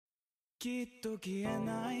きっと消え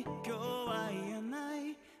ない今日は言えな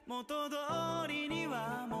い元通りに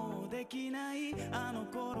はもうできないあの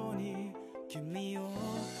頃に君を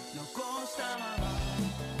残したまま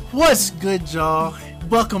What's good, y'all?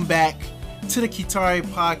 Welcome back to the Kitari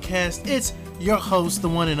Podcast. It's your host, the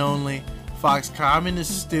one and only Foxcar. I'm in the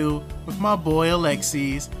stew with my boy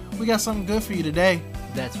Alexis. We got something good for you today.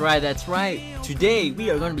 That's right. Today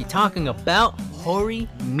we are going to be talking about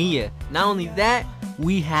Horimiya. Not only that,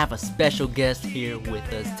 we have a special guest here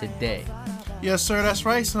with us today. Yes, sir, that's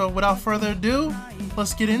right. So without further ado,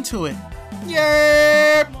 let's get into it.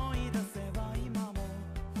 Yeah!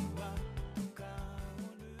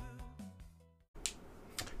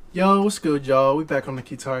 Yo, what's good, y'all? We back on the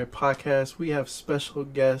Kitari Podcast. We have special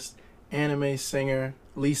guest anime singer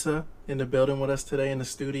Lisa in the building with us today in the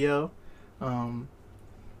studio.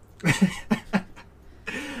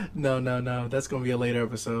 No. That's going to be a later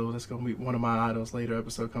episode. That's going to be one of my idols. Later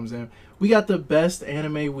episode comes in. We got the best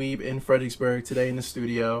anime weeb in Fredericksburg today in the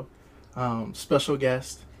studio. Special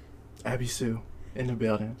guest, Abby Sue in the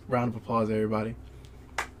building. Round of applause, everybody.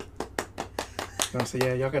 So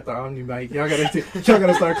yeah, y'all got the Omni mic. Y'all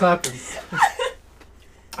gotta start clapping.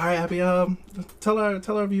 All right, Abby. Tell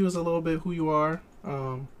our viewers a little bit who you are.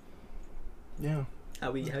 Yeah.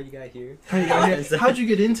 How you got here? How'd you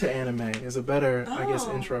get into anime? Is a better, I guess,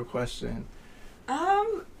 intro question.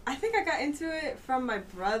 I think I got into it from my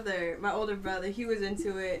brother, my older brother. He was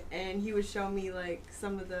into it, and he would show me like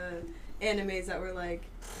some of the animes that were like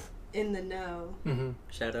in the know. Mm-hmm.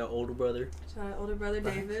 Shout out older brother. Shout out older brother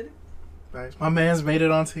David. Nice. My man's made it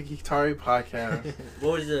onto the Kitari Podcast.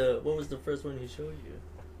 What was the first one he showed you?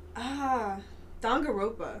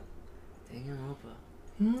 Danganronpa. Danganronpa.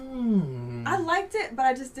 I liked it, but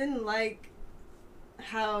I just didn't like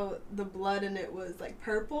how the blood in it was like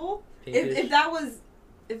purple. If that was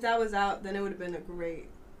out, then it would have been a great.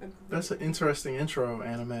 That's an interesting intro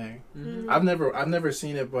anime. Mm-hmm. I've never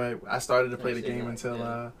seen it, but I started to play the game until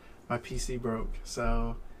my PC broke.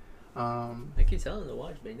 So I keep telling him to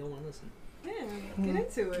watch, but he don't want to listen. Yeah, get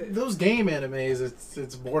into it. Those game animes,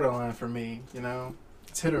 it's borderline for me. You know,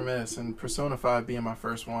 it's hit or miss. And Persona 5 being my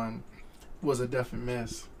first one was a definite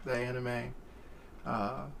miss. The anime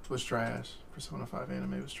was trash. Persona 5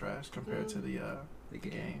 anime was trash compared to the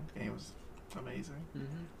game. The game was amazing.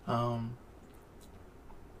 Mm-hmm.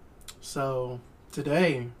 So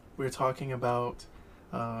today we're talking about,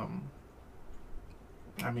 it's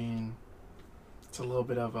a little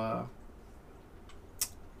bit of a,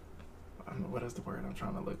 I don't know, what is the word I'm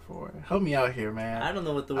trying to look for? Help me out here, man. I don't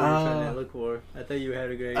know what the word you're trying to look for. I thought you had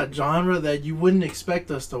a genre that you wouldn't expect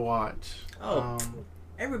us to watch.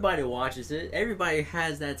 Everybody watches it. Everybody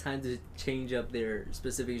has that time to change up their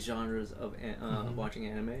specific genres of watching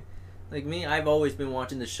anime. Like me, I've always been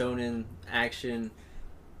watching the shonen action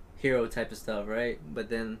hero type of stuff, right? But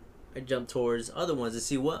then I jump towards other ones to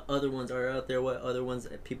see what other ones are out there, what other ones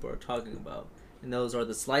that people are talking about. And those are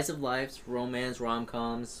the slice of life, romance,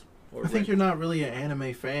 rom-coms. I think you're not really an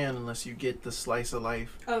anime fan unless you get the slice of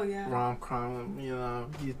life. Oh yeah. Rom-com,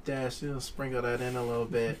 you sprinkle that in a little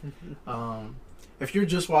bit. If you're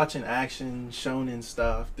just watching action shonen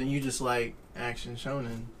stuff, then you just like action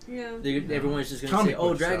shonen. Yeah. Everyone's just gonna say,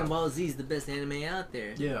 "Oh, Dragon Ball Z is the best anime out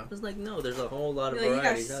there." Yeah. It's like, no, there's a whole lot of you got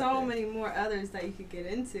varieties. So many more others that you could get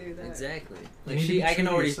into. That... Exactly. Like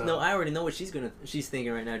I already know what she's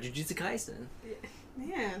thinking right now. Jujutsu Kaisen.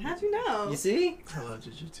 Man, how'd you know? You see? I love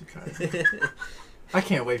Jujutsu Kaisen. I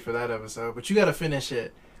can't wait for that episode, but you got to finish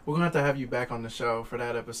it. We're gonna have you back on the show for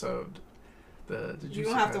that episode. You're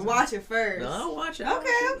gonna have to watch it first. No, I'll watch it.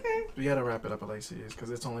 Okay. We gotta wrap it up, Alexis, because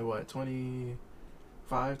it's only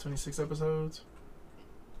 25, 26 episodes?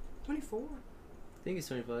 24. I think it's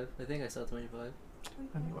 25. I think I saw 25.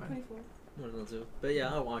 Anyway. 24. One of those two. But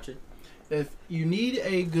yeah, I'll watch it. If you need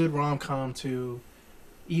a good rom-com to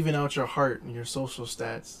even out your heart and your social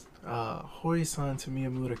stats, Hori-san to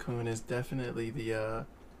Miyamura-kun is definitely the...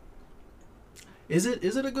 Is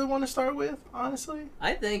it a good one to start with, honestly?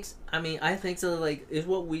 I think so. Like, it's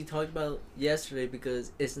what we talked about yesterday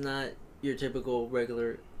because it's not your typical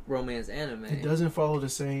regular romance anime. It doesn't follow the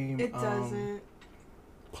same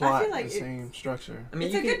plot, I feel like the same structure. I mean,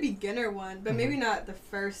 it's a good beginner one, but maybe not the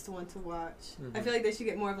first one to watch. Mm-hmm. I feel like they should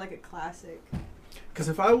get more of like a classic. Because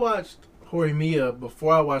if I watched Horimiya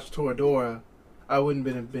before I watched Toradora, I wouldn't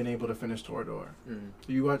have been able to finish Toradora. Mm.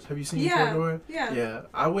 Have you seen Toradora? Yeah. Yeah.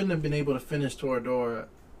 I wouldn't have been able to finish Toradora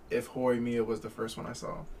if Horimiya was the first one I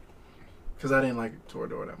saw. Because I didn't like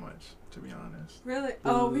Toradora that much, to be honest. Really?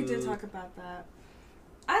 Oh, we did talk about that.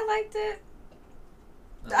 I liked it.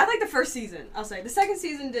 I liked the first season, I'll say. The second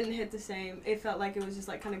season didn't hit the same. It felt like it was just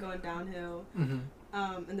like kind of going downhill. Mm-hmm.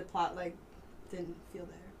 and the plot like didn't feel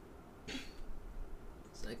there.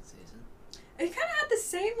 Second season. It kind of had the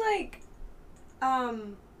same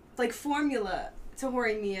like formula to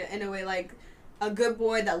Horimiya in a way, like a good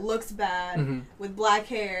boy that looks bad with black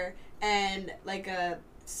hair and like a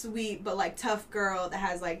sweet but like tough girl that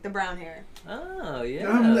has like the brown hair. Oh yeah.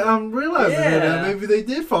 I'm realizing Yeah. that maybe they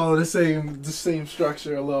did follow the same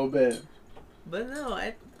structure a little bit. But no,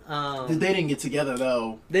 They didn't get together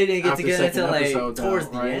though. they didn't get after together second until like episode, towards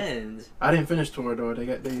though, the right? end. I didn't finish Toradora. They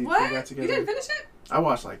got What? together. You didn't finish it? I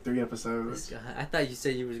watched like 3 episodes. This guy- I thought you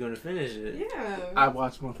said you was gonna finish it. Yeah. I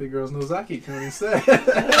watched Monthly Girls Nozaki-kun instead.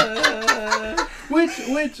 which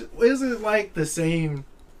isn't like the same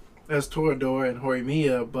as Toradora and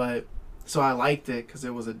Horimiya, but so I liked it because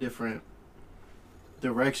it was a different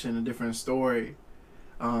direction, a different story.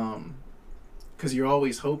 Because you're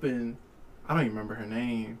always hoping. I don't even remember her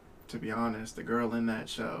name, to be honest. The girl in that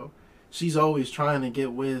show, she's always trying to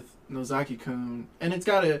get with Nozaki-kun, and it's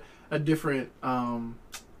got a different como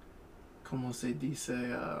se dice,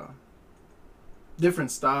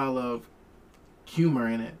 different style of humor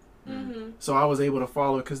in it. So I was able to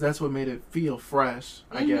follow because that's what made it feel fresh,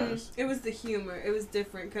 I guess. It was the humor. It was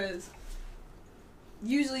different because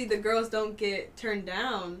usually the girls don't get turned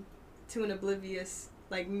down to an oblivious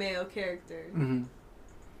like male character, Mm-hmm.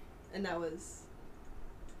 and that was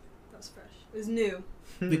fresh. It was new.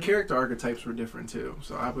 The character archetypes were different too,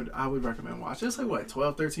 so I would recommend watching. It's like what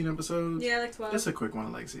 12, 13 episodes. Yeah, like 12. It's a quick one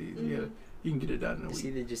to like see. Yeah, you can get it done in a See,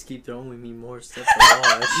 week. they just keep throwing me more stuff to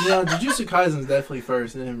watch. Yeah, Jujutsu Kaisen's definitely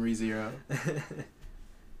first, and then ReZero,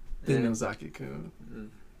 then Nozaki-kun.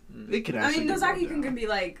 It could I actually. mean, get Nozaki broke down. can be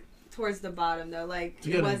like towards the bottom though. Like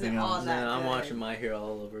You it got wasn't anything all else? that. I'm good. watching My Hero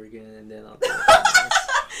all over again, and then I'll.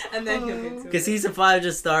 And then you'll get to Because it. season 5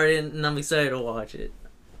 just started, and I'm excited to watch it.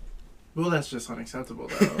 Well, that's just unacceptable,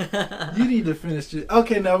 though. You need to finish it.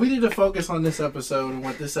 Okay, now we need to focus on this episode and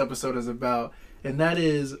what this episode is about, and that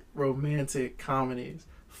is romantic comedies.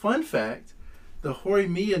 Fun fact, the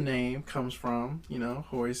Horimiya name comes from,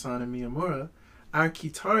 Hori-san and Miyamura. Our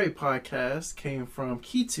Kitare podcast came from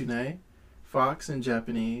Kitsune, fox in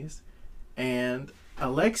Japanese, and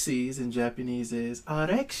Alexis in Japanese is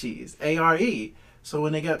Arexis, A-R-E. So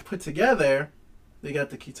when they got put together, they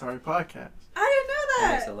got the Kitare podcast. I didn't know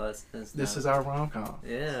That makes a that. lot of sense. This now. is our rom-com.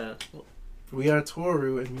 Yeah. Well, We are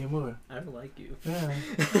Toru and Miyamura. I don't like you. Yeah.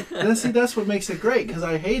 That's what makes it great, because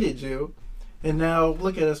I hated you. And now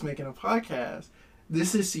look at us making a podcast.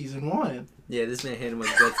 This is season 1. Yeah, this man hated my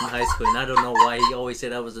guts in high school, and I don't know why he always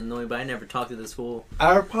said I was annoying, but I never talked to this fool.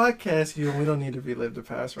 Our podcast, we don't need to relive the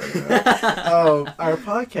past right now. Our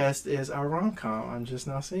podcast is our rom-com. I'm just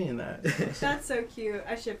now seeing that. That's so cute.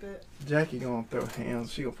 I ship it. Jackie gonna throw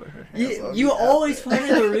hands. She gonna put her hands up. You always find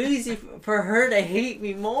a reason for her to hate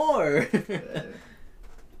me more.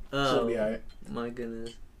 She'll be alright. My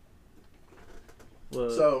goodness. Well,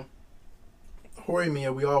 So,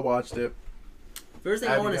 Horimiya, we all watched it. first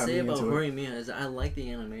thing I Abby want to got say me about into it. Horimiya is I like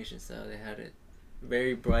the animation style. They had it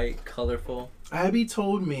very bright, colorful. Abby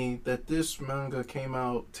told me that this manga came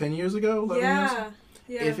out 10 years ago, 11 years ago.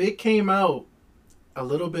 Yeah. If it came out a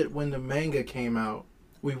little bit when the manga came out,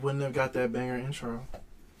 we wouldn't have got that banger intro.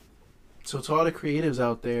 So to all the creatives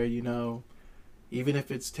out there, even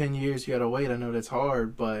if it's 10 years you gotta wait, I know that's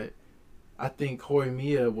hard, but I think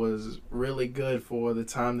Horimiya was really good for the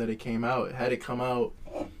time that it came out. Had it come out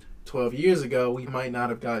 12 years ago, we might not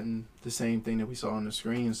have gotten the same thing that we saw on the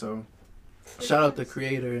screen. So shout out the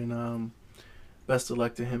creator, and best of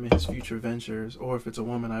luck to him in his future ventures. Or if it's a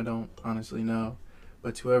woman, I don't honestly know.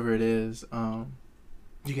 But whoever it is,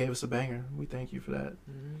 you gave us a banger. We thank you for that.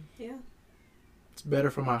 Yeah. It's better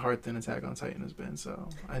for my heart than Attack on Titan has been. So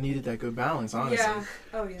I needed that good balance, honestly. Yeah.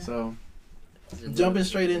 Oh yeah. So jumping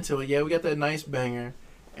straight into it, yeah, we got that nice banger,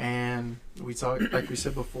 and we talked, like we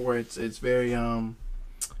said before, it's very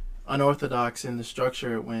unorthodox in the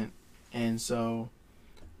structure it went. And so,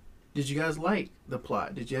 did you guys like the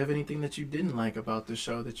plot? Did you have anything that you didn't like about the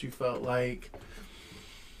show that you felt like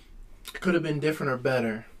could have been different or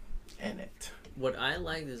better in it? What I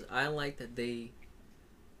liked is I like that they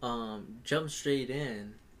jump straight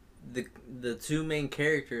in. The two main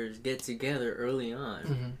characters get together early on.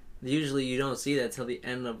 Mm-hmm. Usually you don't see that till the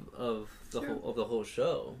end of the Sure. whole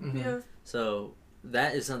show. Mm-hmm. Yeah. So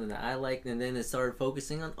that is something that I liked, and then it started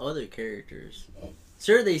focusing on other characters.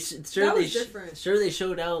 Sure, they different. sure they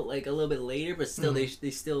showed out like a little bit later, but still Mhm.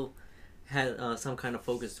 they still had some kind of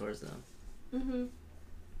focus towards them. Mhm.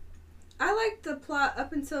 I liked the plot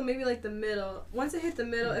up until maybe like the middle. Once it hit the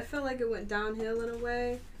middle, it felt like it went downhill in a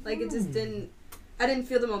way. Like it just didn't. I didn't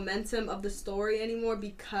feel the momentum of the story anymore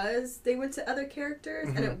because they went to other characters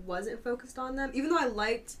and it wasn't focused on them. Even though I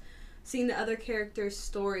liked seeing the other characters'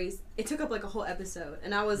 stories, it took up like a whole episode,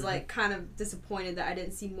 and I was like kind of disappointed that I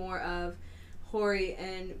didn't see more of Hori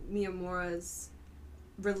and Miyamura's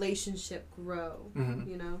relationship grow.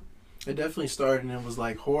 You know, it definitely started, and it was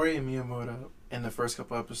like Hori and Miyamura in the first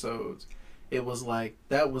couple episodes. It was like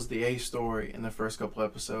that was the A story in the first couple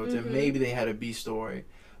episodes, and maybe they had a B story.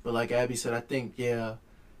 But like Abby said, I think,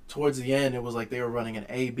 towards the end, it was like they were running an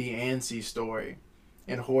A, B, and C story.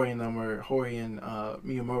 And Hori and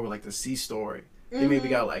Miyamura were like the C story. They maybe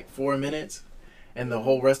got like 4 minutes, and the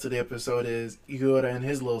whole rest of the episode is Igura and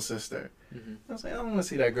his little sister. I was like, I don't want to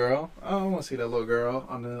see that girl. I don't want to see that little girl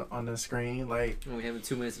on the screen. Like, we having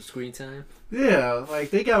 2 minutes of screen time. Yeah, like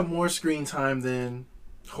they got more screen time than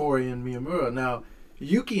Hori and Miyamura. Now,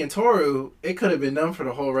 Yuki and Toru, it could have been done for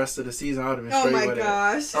the whole rest of the season. I would have been straight with it.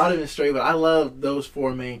 I would have been straight with it. I love those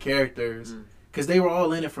 4 main characters because they were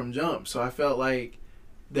all in it from jump. So I felt like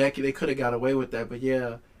they could have got away with that. But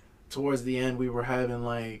yeah, towards the end, we were having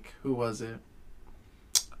like, who was it?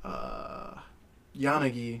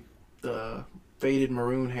 Yanagi, the faded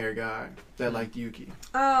maroon hair guy that liked Yuki.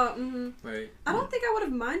 Right. I don't think I would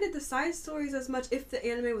have minded the side stories as much if the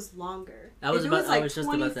anime was longer. I was if it about, was like I was just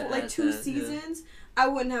about to like ask 2 that, seasons, I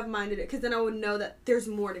wouldn't have minded it because then I would know that there's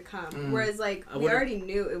more to come. Whereas like we already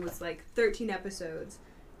knew it was like 13 episodes,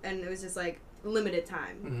 and it was just like limited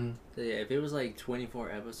time. So yeah, if it was like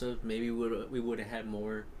 24 episodes, maybe we would have had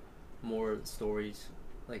more stories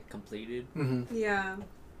like completed. Yeah.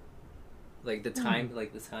 Like the time,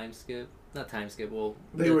 like the time skip. Not time skip. Well,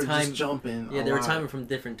 they were just jumping. Yeah, they were timing from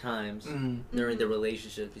different times during the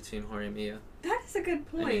relationship between Hori and Mia. That is a good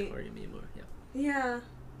point. Hori and Miyamura, yeah. Yeah,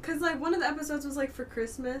 cause like one of the episodes was like for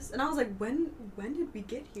Christmas, and I was like, when did we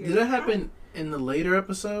get here? Did that happen in the later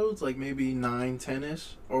episodes, like maybe 9,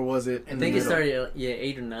 10ish, or was it in the middle? I think it started at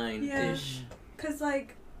 8 or 9 ish. Yeah, cause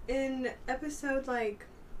like in episode like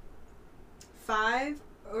 5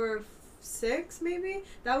 or 6 maybe,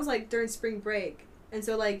 that was like during spring break, and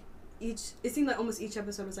so like it seemed like almost each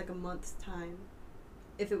episode was like a month's time.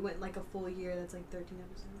 If it went like a full year, that's like 13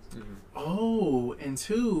 episodes. Oh, and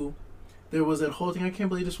 2, there was that whole thing. I can't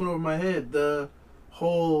believe this went over my head. The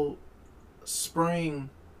whole spring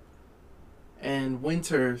and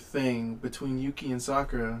winter thing between Yuki and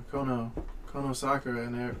Sakura, Kono Sakura,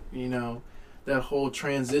 and their, you know, that whole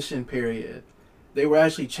transition period. They were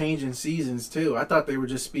actually changing seasons too. I thought they were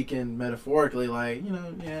just speaking metaphorically, like, you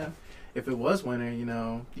know, yeah, if it was winter, you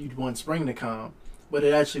know, you'd want spring to come. But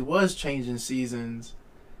it actually was changing seasons,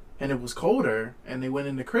 and it was colder, and they went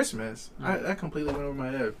into Christmas. That completely went over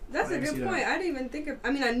my head. That's a good point. I didn't even think of...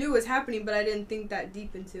 I mean, I knew it was happening, but I didn't think that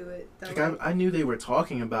deep into it. Like, I knew they were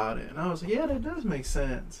talking about it, and I was like, yeah, that does make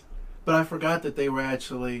sense. But I forgot that they were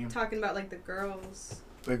actually... talking about, like, the girls.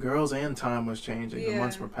 The girls and time was changing. The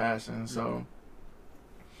months were passing, so...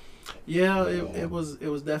 Yeah, it was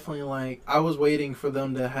definitely like... I was waiting for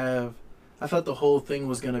them to have... I thought the whole thing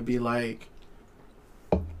was going to be like...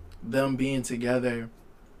 them being together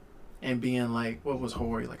and being like, what was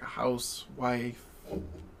Hori? Like a housewife,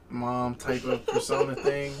 mom type of persona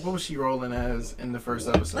thing. What was she rolling as in the first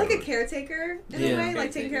episode? Like a caretaker in a way,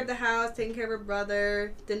 like taking care of the house, taking care of her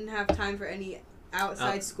brother. Didn't have time for any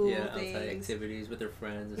outside school things. Outside activities with her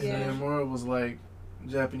friends. And And Mora was like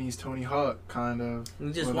Japanese Tony Hawk kind of.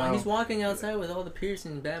 He's walking outside with all the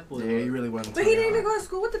piercings, bad boy. Yeah, he really wasn't. But he didn't even go to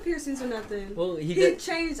school with the piercings or nothing. Well, he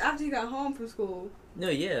changed after he got home from school. No,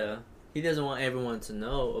 yeah. He doesn't want everyone to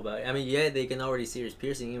know about it. I mean, yeah, they can already see his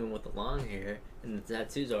piercing even with the long hair. And the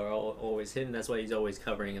tattoos are always hidden. That's why he's always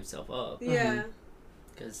covering himself up. Yeah.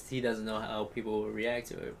 Because he doesn't know how people will react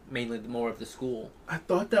to it. Mainly more of the school. I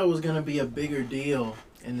thought that was going to be a bigger deal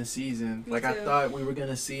in the season. Me like, too. I thought we were going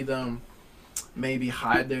to see them maybe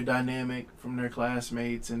hide their dynamic from their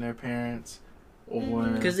classmates and their parents. Or...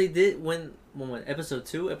 Because they did, when episode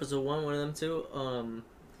 1, one of them two,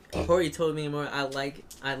 Hori told Miyamura,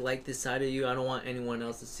 I like this side of you. I don't want anyone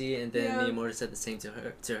else to see it. And then Miyamura said the same to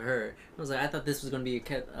her. I was like, I thought this was going to be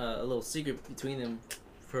a little secret between them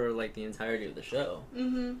for like the entirety of the show.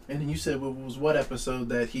 And then you said what episode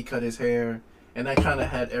that he cut his hair, and that kind of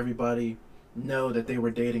had everybody know that they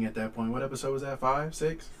were dating at that point. What episode was that? 5,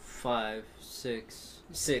 6? 5, 6.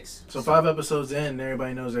 So 5 episodes in,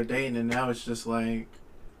 everybody knows they're dating, and now it's just like,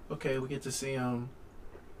 okay, we get to see them.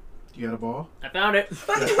 You got a ball? I found it.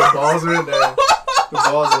 The balls are in there. The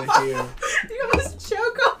balls are here. You almost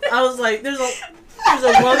choke on it. I was like, there's a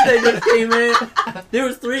lump that just came in. There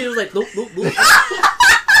was 3. It was like, loop. What is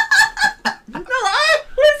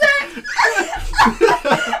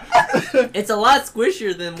that? It's a lot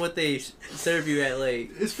squishier than what they serve you at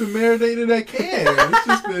like. It's been marinated in that can. It's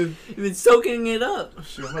just been. You've been soaking it up.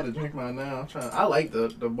 Shit, I'm about to drink mine now. I like the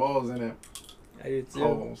balls in it. I do too.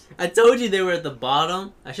 Holes. I told you they were at the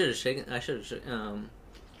bottom. I should have shook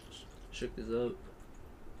this up.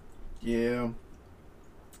 Yeah.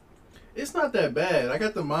 It's not that bad. I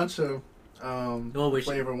got the matcha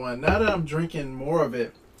flavor one. Now that I'm drinking more of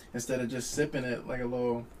it instead of just sipping it like a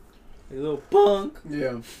little punk.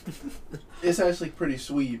 Yeah. It's actually pretty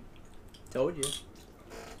sweet. Told you.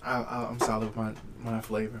 I'm solid with my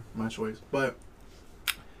flavor, my choice. But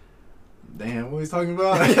damn, what was he talking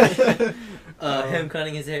about? Him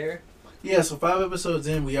cutting his hair. Yeah, so 5 episodes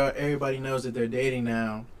in, everybody knows that they're dating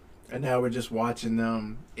now. And now we're just watching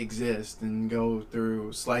them exist and go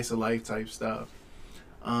through slice of life type stuff.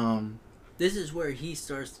 This is where he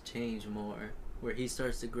starts to change more. Where he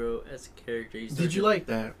starts to grow as a character. Did you like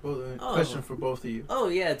that? Well, question for both of you. Oh,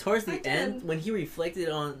 yeah. Towards the I end, did. when he reflected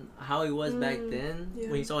on how he was back then, yeah.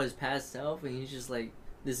 when he saw his past self, and he's just like,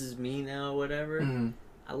 this is me now, whatever. Mm-hmm.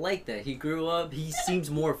 I like that. He grew up. He seems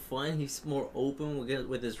more fun. He's more open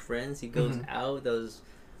with his friends. He goes out,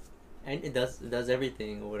 and it does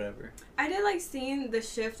everything or whatever. I did like seeing the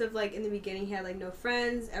shift of like in the beginning he had like no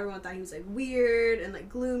friends. Everyone thought he was like weird and like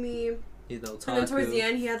gloomy. He's no And then towards taku. the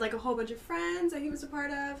end he had like a whole bunch of friends that he was a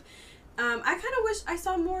part of. I kind of wish I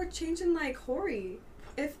saw more change in like Hori.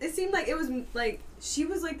 It seemed like it was like she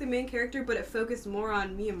was like the main character, but it focused more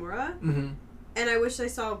on Miyamura. Mm-hmm. And I wish I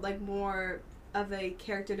saw like more of a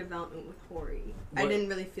character development with Hori. I didn't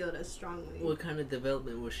really feel it as strongly. What kind of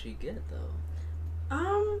development would she get though?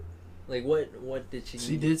 Like what did she?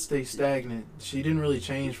 She did stay stagnant. She didn't really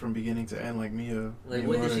change from beginning to end like Mia. Like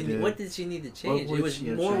Miyamura what did she need to change? would It was she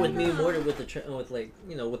have more with changed? me, more with with like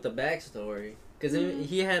with the backstory, because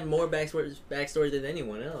he had more backstory than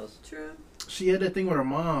anyone else. True. She had that thing with her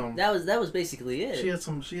mom. That was basically it. She had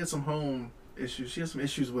some home issues. She had some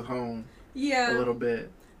issues with home Yeah. a little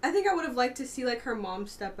bit. I think I would have liked to see like her mom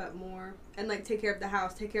step up more and like take care of the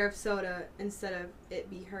house, take care of Soda instead of it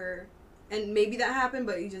be her. And maybe that happened,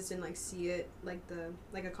 but you just didn't like see it like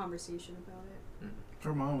a conversation about it.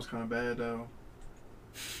 Her mom was kind of bad though.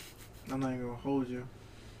 I'm not even gonna hold you.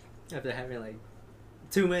 After having like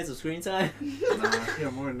 2 minutes of screen time. Nah, yeah,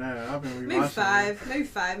 more than that. I've been rewatching. Maybe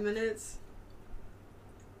 5 minutes.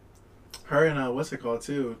 Her and what's it called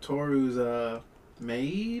too? Toru's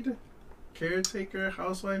maid, caretaker,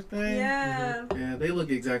 housewife thing. Yeah. Yeah, they look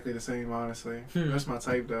exactly the same. Honestly, that's my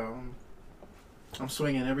type though. I'm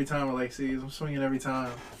swinging every time Alexis. I'm swinging every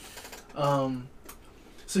time.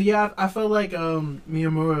 So yeah, I felt like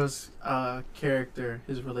Miyamura's character,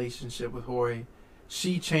 his relationship with Hori,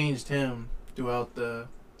 she changed him throughout the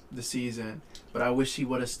season. But I wish he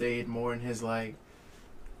would have stayed more in his like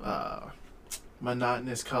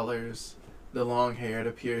monotonous colors, the long hair,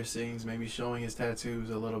 the piercings, maybe showing his tattoos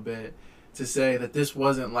a little bit, to say that this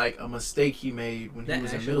wasn't like a mistake he made when he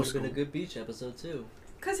was in middle would have school. been a good beach episode too.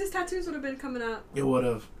 Because his tattoos would have been coming up. It would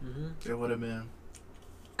have. Mm-hmm. It would have been.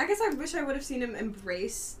 I guess I wish I would have seen him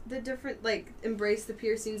embrace the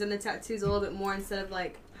piercings and the tattoos a little bit more instead of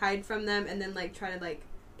like hide from them and then like try to like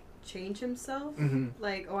change himself. Mm-hmm.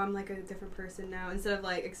 Like, oh, I'm like a different person now instead of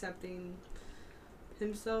like accepting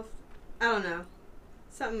himself. I don't know.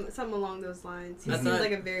 Something along those lines. He seemed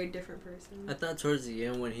like a very different person. I thought towards the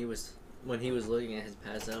end when he was looking at his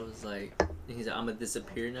past, I was like, he's like, I'm gonna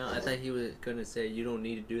disappear now. I thought he was gonna say, you don't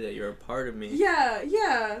need to do that. You're a part of me. Yeah.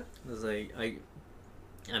 I was like,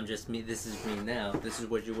 I'm just me. This is me now. This is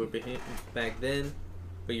what you were back then,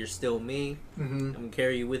 but you're still me. Mm-hmm. I'm gonna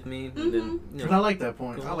carry you with me. Mm-hmm. And then, And I like that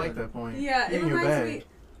point. Go I like on. that point. Yeah, it In your reminds bag. me.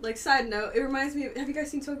 Like, side note, it reminds me. Have you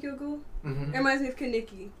guys seen Tokyo Ghoul? Mm-hmm. It reminds me of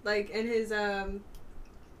Kaneki, like in his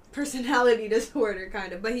personality disorder,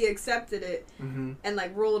 kind of. But he accepted it Mm-hmm. and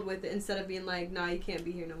like rolled with it instead of being like, "Nah, you can't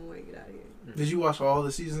be here no more. Get out of here." Did you watch all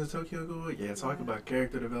the seasons of Tokyo Ghoul? Yeah, talk about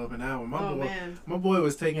character development now. Man. My boy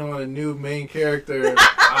was taking on a new main character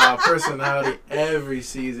personality every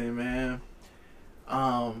season, man.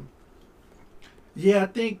 Yeah,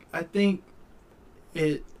 I think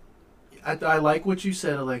it. I like what you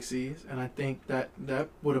said, Alexis, and I think that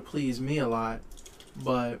would have pleased me a lot.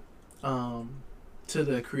 But to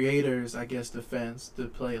the creators, I guess, defense, to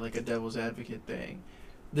play like a devil's advocate thing,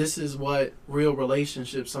 this is what real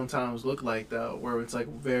relationships sometimes look like, though, where it's like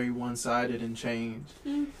very one-sided and changed.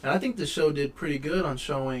 Mm. And I think the show did pretty good on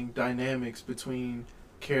showing dynamics between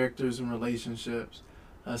characters and relationships,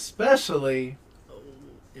 especially. Oh,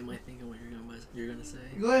 am I thinking what you're gonna say?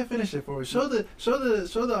 Go ahead and finish it for us. Show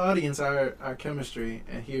the audience our chemistry,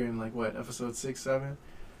 and here in like what, episode 6, 7,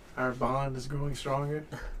 our bond is growing stronger.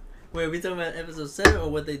 Wait, are we talking about episode 7 or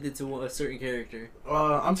what they did to a certain character?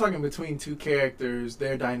 I'm talking between two characters,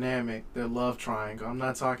 their dynamic, their love triangle. I'm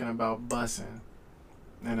not talking about bussing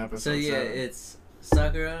in episode So yeah, 7. it's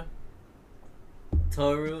Sakura,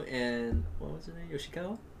 Toru, and what was her name?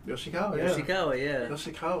 Yoshikawa? Yoshikawa, yeah. Yoshikawa, yeah.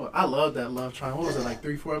 Yoshikawa. I love that love triangle. What was it, like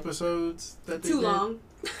 3-4 episodes that they Too did? long.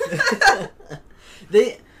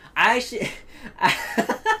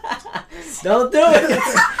 Don't do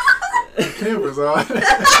it! Cameras on.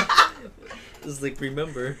 It's like,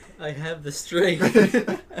 remember, I have the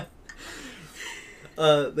strength.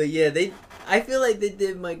 But yeah, I feel like they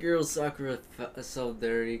did my girl Sakura so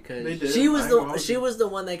dirty They because did. she was I agree. she was the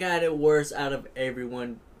one that got it worse out of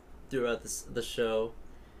everyone throughout the show.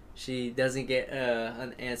 She doesn't get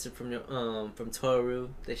an answer from Toru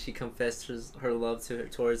that she confessed her love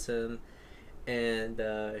towards him, and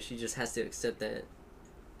she just has to accept that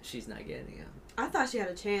she's not getting him. I thought she had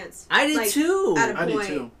a chance. I did Like, too. at a I did point.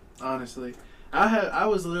 too, honestly. I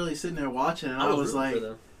was literally sitting there watching, and I was rooting like, for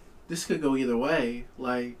them. this could go either way.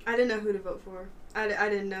 Like, I didn't know who to vote for. I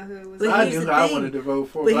didn't know who was. But I here's knew the who I thing. wanted to vote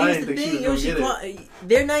for, But but I here's didn't the think she was thing, going to get it.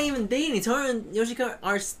 they're not even dating. Toru and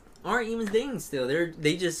Yoshikawa aren't even dating still.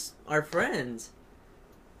 They just are friends.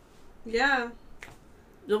 Yeah.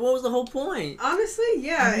 So what was the whole point? Honestly,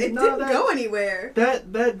 yeah, I mean, it no, didn't that- go anywhere.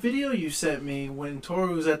 That video you sent me when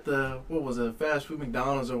Toru's at the, what was it, fast food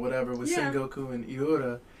McDonald's or whatever with Yeah. Sengoku and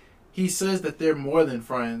Iura, he says that they're more than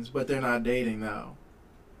friends, but they're not dating now.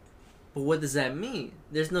 But what does that mean?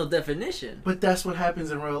 There's no definition. But that's what happens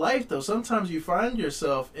in real life, though. Sometimes you find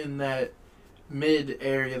yourself in that mid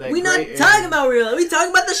area, that We're not gray area. talking about real life. We're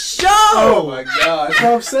talking about the show. Oh my god!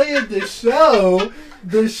 So I'm saying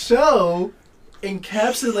the show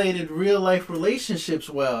encapsulated real life relationships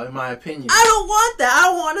well, in my opinion. I don't want that. I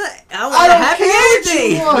want I a don't happy care what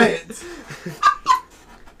ending. you want.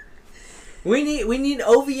 We need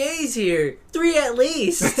OVAs here. 3 at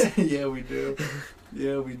least. Yeah, we do.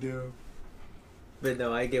 Yeah, we do. But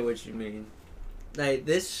no, I get what you mean. Like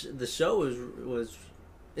the show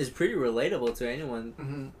is pretty relatable to anyone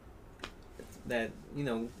Mm-hmm. that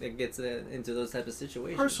that gets into those type of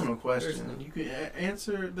situations. Personal question. Personal. You can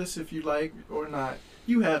answer this if you like or not.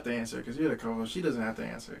 You have to answer because you're the co-host. She doesn't have to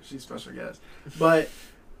answer. She's a special guest. But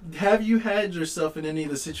have you had yourself in any of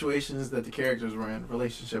the situations that the characters were in,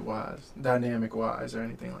 relationship-wise, dynamic-wise, or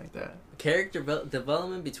anything like that? Character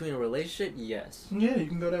development between a relationship, yes. Yeah, you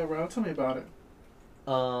can go that route. Tell me about it.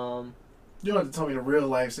 You don't have to tell me the real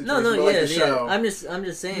life situation. No, but like yeah, the show. I'm just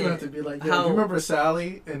You saying. don't have to be like, how- you remember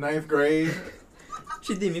Sally in 9th grade?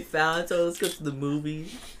 She did me foul and told us to go to the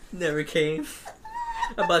movie. Never came.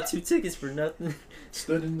 I bought 2 tickets for nothing.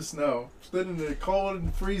 Stood in the snow. Stood in the cold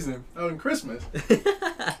and freezing. Oh, in Christmas.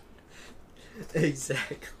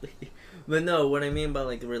 Exactly. But no, what I mean by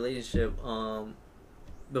like the relationship,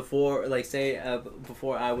 before, like, say,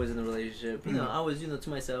 before I was in a relationship, Mhm. I was, to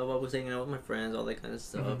myself, I was hanging out with my friends, all that kind of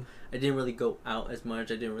stuff. Mhm. I didn't really go out as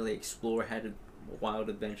much. I didn't really explore, had wild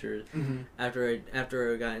adventures. Mm-hmm. After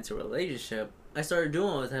I got into a relationship, I started doing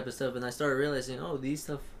all that type of stuff, and I started realizing, oh, these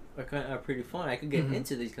stuff are pretty fun. I could get Mhm.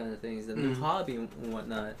 into these kind of things, a new Mhm. hobby and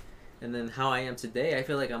whatnot. And then how I am today, I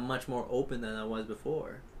feel like I'm much more open than I was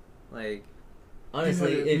before. Like,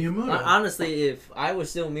 honestly, had Miyamoto. if I was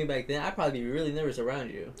still me back then, I'd probably be really nervous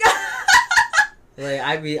around you. Like,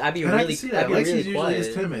 I'd be And I can really, see that. I'd be Alexis really usually quiet.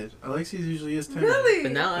 is timid. Alexis usually is timid. Really?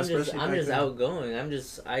 But now I'm Especially back just then. outgoing.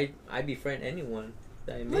 I befriend anyone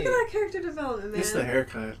that I meet. Look at that character development, man. It's the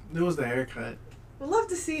haircut. It was the haircut. Would love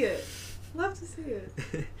to see it. Love to see it.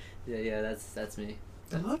 yeah, that's me.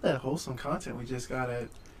 I love that wholesome content we just got at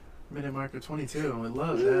Minute Marker 22. We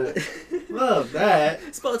love that. Love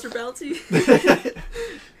that. Sponsor Bounty.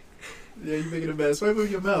 Yeah, you're making a mess. Swipe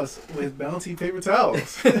with your mouse with Bounty paper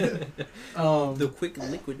towels. The quick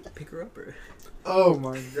liquid picker upper. Oh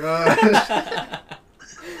my gosh.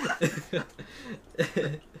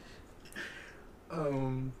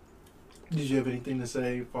 Did you have anything to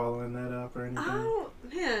say following that up or anything? Oh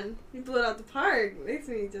man, you blew it out the park. Makes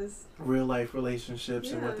me just. Real life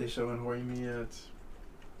relationships and what Yeah. they show in Horimiya. It's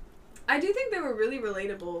I do think they were really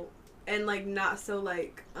relatable and like not so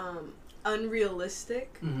like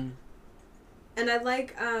unrealistic. And I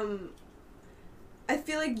like I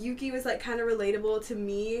feel like Yuki was like kind of relatable to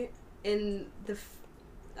me in the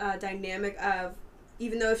dynamic of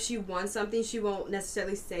even though if she wants something she won't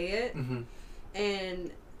necessarily say it,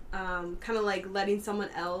 and kind of like letting someone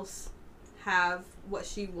else have what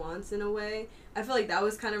she wants in a way. I feel like that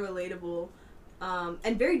was kind of relatable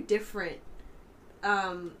and very different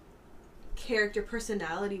character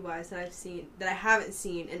personality wise that I've seen that I haven't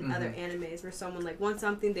seen in other animes where someone like wants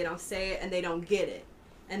something, they don't say it and they don't get it,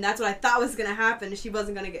 and that's what I thought was gonna happen. She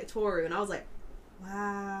wasn't gonna get Toru, and I was like,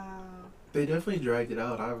 wow. They definitely dragged it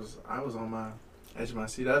out. I was on my edge of my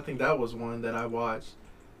seat. I think that was one that I watched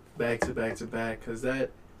back to back to back, because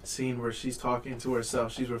that scene where she's talking to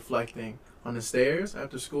herself, she's reflecting on the stairs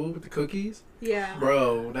after school with the cookies. Yeah.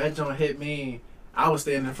 Bro, that joint hit me. I was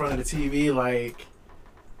standing in front of the TV like,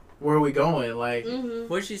 where are we going? Like, Mm-hmm.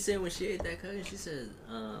 What did she say when she ate that cookie? She said,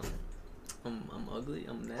 I'm ugly,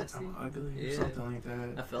 I'm nasty. I'm ugly, or Yeah. something like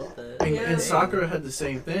that. I felt that. And, Yeah. and Sakura had the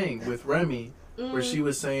same thing with Remy, where she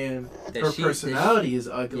was saying That her she- personality is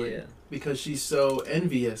ugly Yeah. because she's so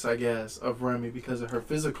envious, I guess, of Remy because of her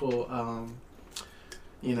physical,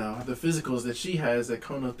 the physicals that she has that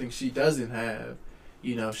Kono thinks she doesn't have.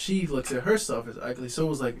 She looks at herself as ugly. So it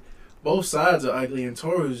was like both sides are ugly, and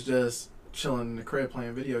Toru's just chilling in the crib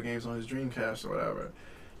playing video games on his Dreamcast or whatever.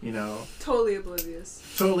 Totally oblivious.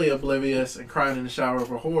 Totally oblivious and crying in the shower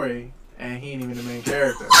over Hori, and he ain't even the main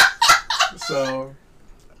character. So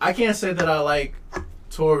I can't say that I like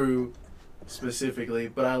Toru specifically,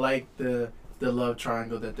 but I like the love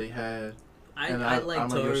triangle that they had. And I like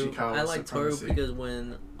I'm a Toru. Yoshikawa I like Toru supremacy. because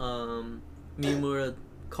when Miyamura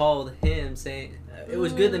called him saying it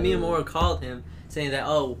was good that Miyamura called him saying that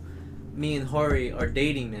me and Hori are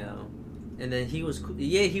dating now, and then he was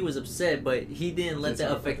upset, but he didn't let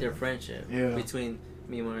that affect their friendship between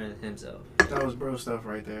Miyamura and himself. That was bro stuff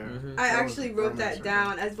right there. Mm-hmm. I That was actually wrote romance that right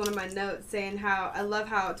down as one of my notes, saying how I love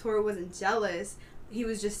how Toru wasn't jealous. He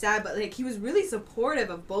was just sad, but like he was really supportive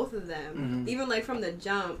of both of them, Mhm. even like from the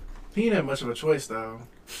jump, He didn't have much of a choice though.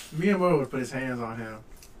 Miyamura would put his hands on him.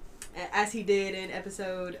 as he did in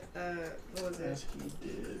episode what was it? As he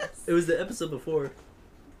did. It was the episode before.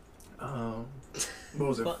 What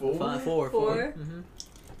was it? 4? Four. Four? Mm-hmm.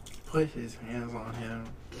 Put his hands on him.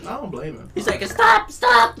 I don't blame him. He's like, stop!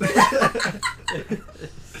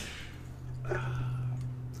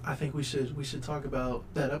 I think we should talk about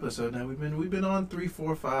that episode now. We've been on 3,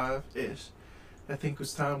 4, 5 ish. I think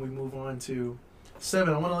it's time we move on to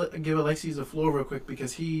 7. I want to give Alexis the floor real quick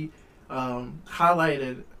because he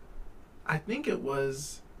highlighted. I think it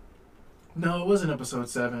was. No, it wasn't episode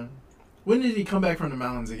 7. When did he come back from the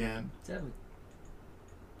mountains again? 7.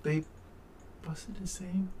 They busted his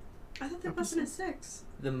same. I thought they busted at 6.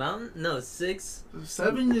 The mountain? No, 6.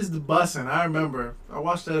 7 is the busing. I remember. I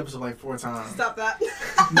watched that episode like 4 times. Stop that.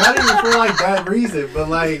 Not even for like that reason, but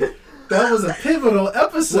like that was a pivotal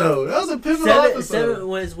episode. That was a pivotal episode. 7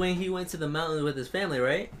 was when he went to the mountains with his family,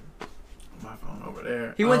 right? My phone over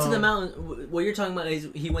there. He went to the mountain. What you're talking about is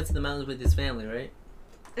he went to the mountains with his family, right?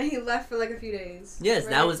 And he left for like a few days. Yes,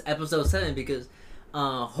 right? that was episode 7 because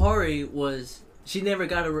Hori was. She never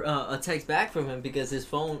got a text back from him because his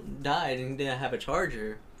phone died and he didn't have a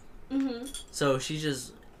charger. Mm-hmm. So she's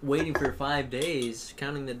just waiting for 5 days,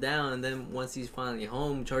 counting it down, and then once he's finally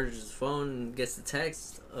home, charges his phone, and gets the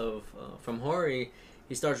text from Hori.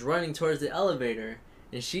 He starts running towards the elevator,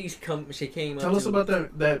 and she came up. Tell us about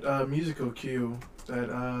that musical cue, that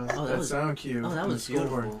was- sound cue. Oh, that in the was score.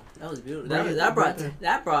 beautiful. That was beautiful. Right, That brought right.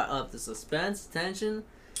 that brought up the suspense, tension.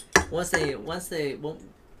 Once they well,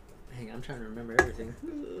 hang on, I'm trying to remember everything.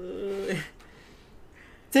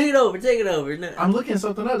 Take it over. No. I'm looking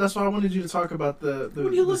something up. That's why I wanted you to talk about the What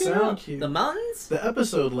are you the looking sound up? cue. The mountains? The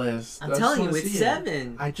episode list. I'm I just telling you, wanna it's see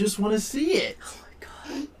 7. I just want to see it. Oh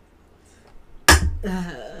my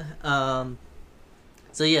god.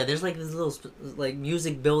 So yeah, there's like this little like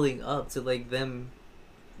music building up to like them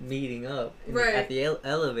meeting up Right. at the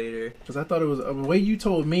elevator. Because I thought it was the way you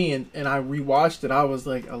told me, and I rewatched it. I was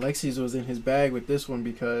like, Alexis was in his bag with this one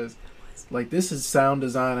because, like, this is sound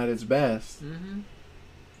design at its best. Mm-hmm.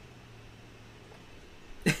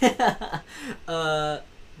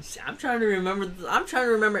 I'm trying to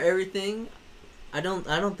remember everything. I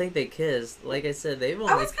don't think they kissed. Like I said, they've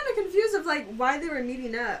only. I was kind of confused of like why they were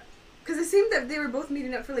meeting up, because it seemed that they were both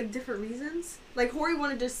meeting up for like different reasons. Like Hori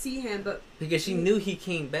wanted to see him, but Because she knew he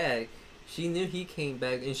came back. She knew he came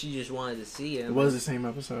back, and she just wanted to see him. It was the same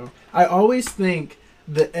episode. I always think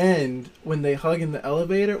the end, when they hug in the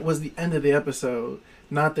elevator, was the end of the episode.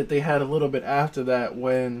 Not that they had a little bit after that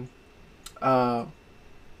when, yeah,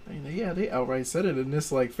 they outright said it in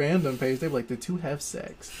this like fandom page. They were like, the two have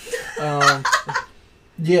sex. Yeah,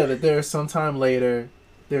 that there's sometime later,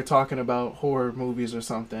 they're talking about horror movies or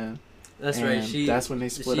something. That's and right. that's when they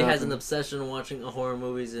split She up. has an obsession watching horror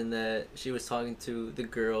movies, and that she was talking to the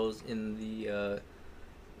girls in the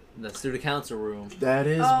student council room. That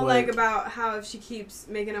is oh, what. like about how if she keeps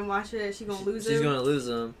making him watch it, she gonna lose She's him. gonna lose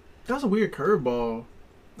him. That was a weird curveball.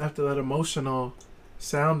 After that emotional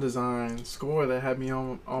sound design score that had me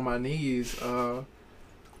on my knees.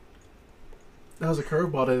 that was a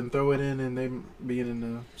curveball. They didn't throw it in, and they being in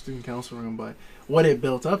the student council room. But what it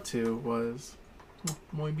built up to was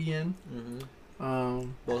muy bien.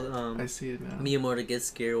 I see it now. Miyamura gets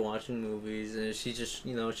scared watching movies, and she just,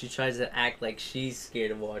 she tries to act like she's scared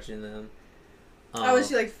of watching them. And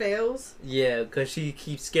she like fails. Yeah, because she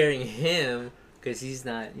keeps scaring him because he's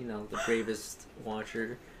not, the bravest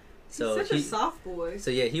watcher. So he's such a soft boy. So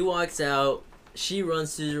yeah, he walks out. She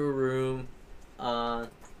runs to the room. What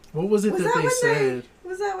was it that they said?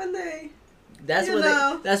 Was that when they?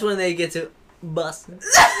 That's when they get to bust.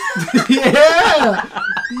 yeah.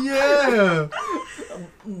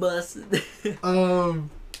 Bust.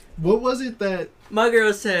 What was it that my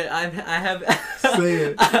girl said? I have. Say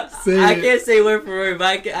it. I can't say word for word, but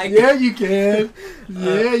I can. Yeah, you can.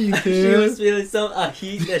 Yeah, you can. She was feeling some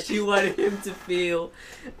heat that she wanted him to feel.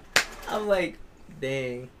 I'm like,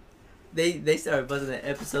 dang. They started buzzing at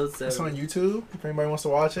episode 7. It's on YouTube. If anybody wants to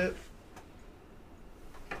watch it.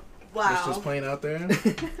 Wow. It's just playing out there.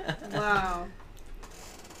 Wow.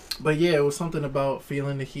 But yeah, it was something about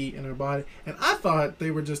feeling the heat in her body. And I thought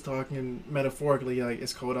they were just talking metaphorically, like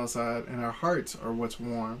it's cold outside and our hearts are what's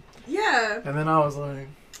warm. Yeah. And then I was like,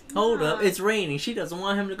 hold up, it's raining. She doesn't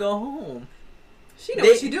want him to go home. She know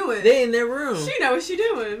what she doing. They in their room. She know what she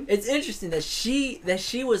doing. It's interesting that she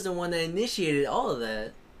was the one that initiated all of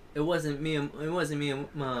that. It wasn't me. It wasn't me.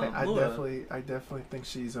 I definitely think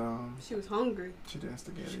she's She was hungry. She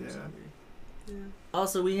instigated. Yeah. Yeah.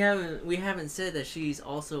 Also, we haven't said that she's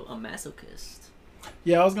also a masochist.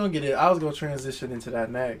 Yeah, I was gonna transition into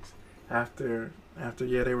that next after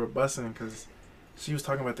they were bussing because she was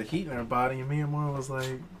talking about the heat in her body and Miyamura was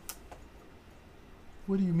like,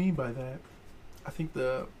 "What do you mean by that?" I think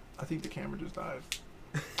the camera just died.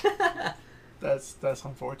 That's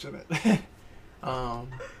unfortunate.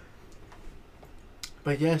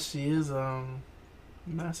 But yes, she is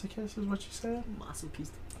masochist is what you said.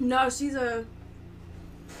 Masochist. No, she's a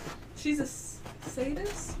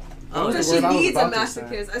sadist. Oh, because she needs a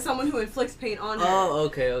masochist as someone who inflicts pain on her. Oh,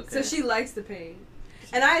 okay. So she likes the pain.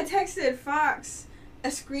 And I had texted Fox a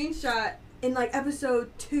screenshot in like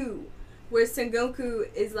episode 2 where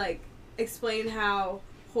Sengoku is like explaining how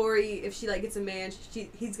Hori, if she like gets a man,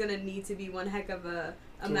 he's gonna need to be one heck of a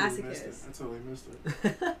masochist. I totally missed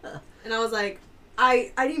it. And I was like,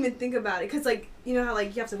 I didn't even think about it because like you know how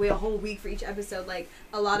like you have to wait a whole week for each episode, like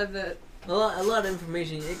a lot of it. A lot of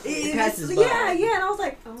information. It passes by. Yeah, and I was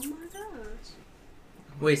like, oh my gosh.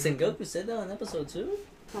 Wait, Sengoku said that on episode 2?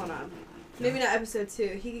 Hold on. Maybe not episode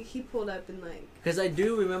 2. He pulled up and like. Because I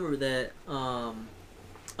do remember that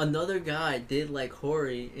another guy did like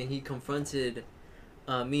Hori and he confronted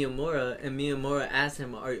Miyamura and Miyamura asked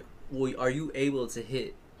him, "Are you able to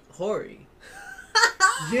hit Hori?"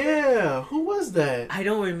 Yeah, who was that? I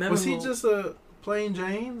don't remember. Was he just a plain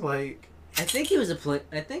Jane? Like. I think he was a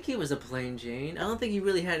plain Jane. I don't think he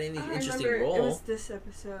really had any interesting role. It was this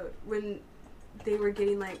episode when they were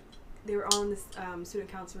getting like they were all in this student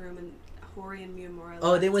council room and Hori and Miyamura.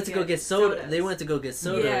 Oh, they went to go get soda. sodas. They went to go get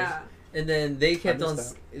sodas. Yeah. And then they kept on.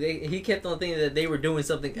 He kept on thinking that they were doing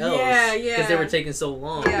something else. Yeah. Because they were taking so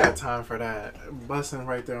long. I got time for that. Busting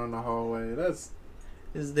right there on the hallway.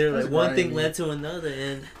 They're like one thing led to another,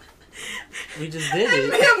 and we just did it.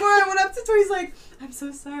 And Miyamura went up to Tori. He's like, "I'm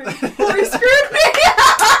so sorry. Hori screwed me."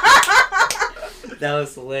 That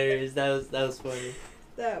was hilarious. That was funny.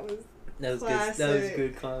 That was good. That was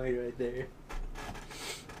good comedy right there.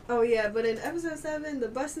 Oh yeah, but in episode 7, the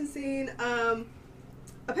busing scene,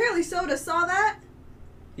 apparently Soda saw that.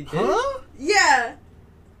 He did? Huh? Yeah.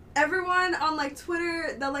 Everyone on like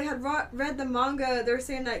Twitter that like had read the manga, they were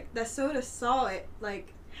saying like that Soda saw it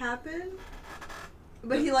like happen,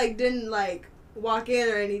 but he like didn't like walk in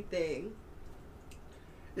or anything.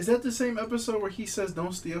 Is that the same episode where he says,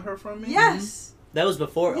 "Don't steal her from me"? Yes. That was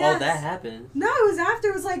before all that happened. No, it was after.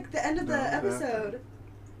 It was like the end of the episode.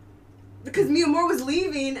 Because Miyamura was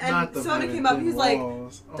leaving and Soda came up. He's like,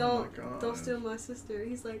 "Don't steal my sister."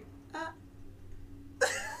 He's like, ah.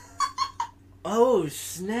 Oh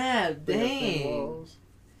snap! Dang!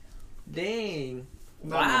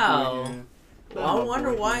 Wow! Well, I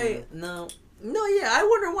wonder why. No. Yeah, I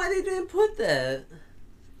wonder why they didn't put that.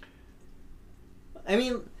 I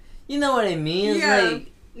mean, you know what I mean? Yeah.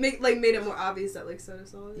 Made it more obvious that like Soda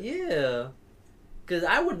saw it. Yeah. Because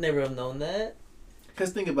I would never have known that.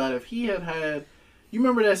 Because think about it, if he had... You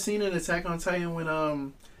remember that scene in Attack on Titan when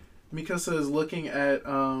Mikasa is looking at...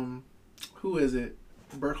 who is it?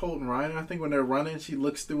 Bertholdt and Reiner, I think when they're running, she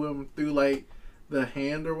looks through him through like the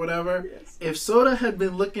hand or whatever. Yes. If Soda had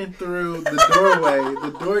been looking through the doorway,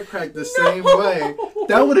 the door cracked the same way,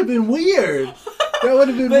 that would have been weird. That would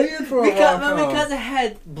have been weird for a rom-com. because it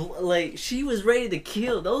had like she was ready to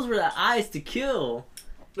kill. Those were the eyes to kill.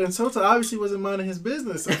 And Sota obviously wasn't minding his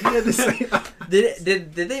business, so he had to say.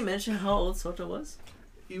 Did they mention how old Sota was?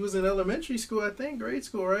 He was in elementary school, I think, grade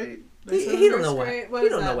school, right? He don't know grade? what. What He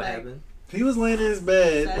is don't know that what like? happened. He was laying in his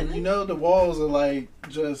bed, 7? and you know the walls are like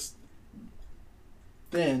just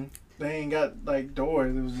thin. They ain't got like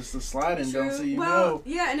doors. It was just a sliding door, so you know.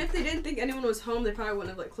 Yeah, and if they didn't think anyone was home, they probably wouldn't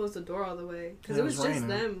have like closed the door all the way because Yeah, it was just raining.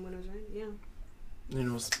 them when it was raining. Yeah. You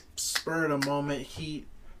know, spur of the moment heat.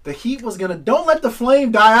 The heat was gonna. Don't let the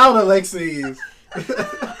flame die out, Alexis.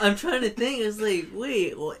 I'm trying to think. It's like,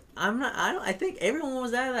 wait, well, I'm not. I think everyone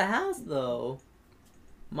was out of the house though.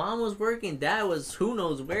 Mom was working. Dad was who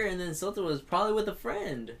knows where, and then Sota was probably with a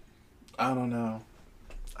friend. I don't know.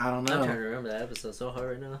 I'm trying to remember that episode so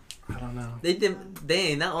hard right now. I don't know. They did.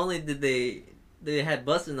 They not only did they had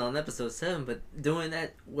busting on episode 7, but doing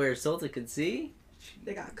that where Sota could see.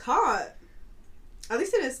 They got caught. At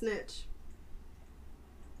least they didn't snitch.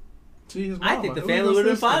 See, his I mama. think the Who family was would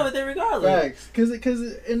have been listening? fine with it regardless. Facts.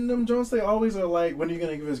 Because in them Jones, they always are like, when are you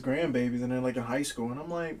going to give us grandbabies? And they're like in high school. And I'm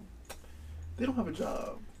like, they don't have a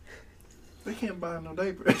job. They can't buy no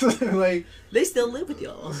diapers. Like, They still live with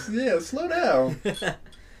y'all. yeah, slow down.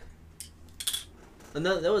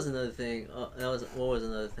 That was another thing. What was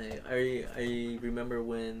another thing? I remember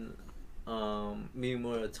when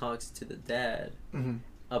Mimura talks to the dad Mm-hmm.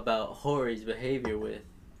 about Hori's behavior with,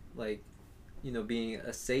 like, being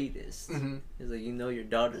a sadist. Mm-hmm. He's like, your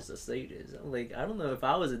daughter's a sadist. I'm like, I don't know if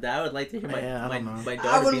I was a dad, I would like to hear Yeah, I don't know. my daughter.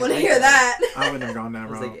 I wouldn't being want to like hear that. I wouldn't have gone that I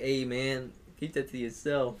was wrong. like, hey man, keep that to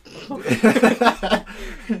yourself.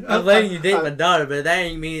 I'm letting you date my daughter, but that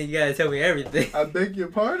ain't mean you gotta tell me everything. I beg your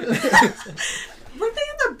pardon. Weren't they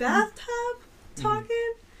in the bathtub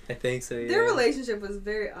talking? I think so. Yeah. Their relationship was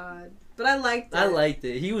very odd, but I liked it. I liked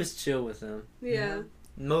it. He was chill with him. Yeah.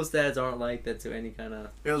 Most dads aren't like that to any kind of.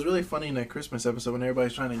 It was really funny in that Christmas episode when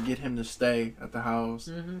everybody's trying to get him to stay at the house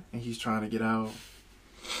Mm-hmm. and he's trying to get out.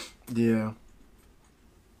 Yeah.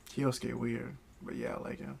 Kyosuke weird, but yeah, I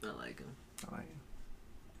like him. I like him. I like him.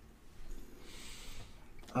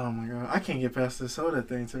 Oh my god, I can't get past this soda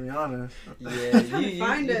thing, to be honest. Yeah, trying to you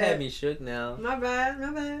find it. had me shook now. My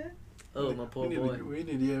bad. Oh, my poor we boy. We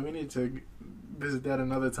need to visit that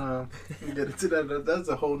another time. We get into that. That's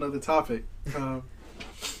a whole nother topic.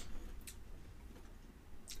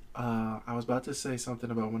 I was about to say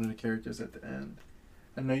something about one of the characters at the end.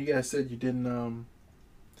 I know you guys said you didn't.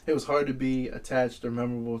 It was hard to be attached or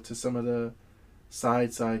memorable to some of the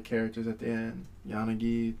side characters at the end.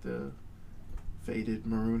 Yanagi, the faded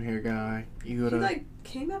maroon hair guy. Igura. He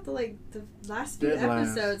came out the last few Dead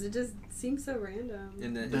last. episodes. It just seems so random.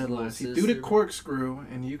 And then his Dead little last. He sister. threw the corkscrew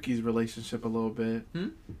in Yuki's relationship a little bit. Hmm?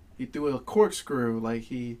 He threw a corkscrew, like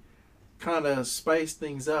he kind of spiced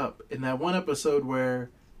things up. In that one episode where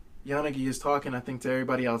Yanagi is talking, I think, to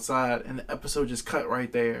everybody outside, and the episode just cut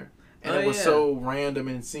right there. And it was so random,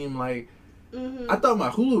 and it seemed like Mm-hmm. I thought my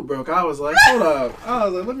Hulu broke. I was like, hold up. I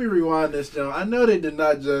was like, let me rewind this, Joe. I know they did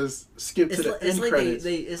not just skip to the end credits.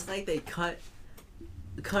 It's like they cut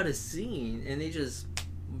a scene and they just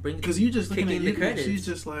bring. Because you just looking at the Yuki, credits. she's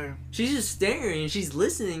just like, She's just staring. She's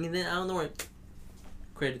listening, and then I don't know where.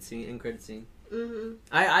 Credit scene. Mm-hmm.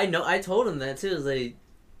 I know. I told him that too. I was like,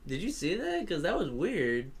 "Did you see that? Because that was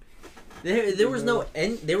weird." There was no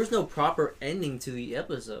end. There was no proper ending to the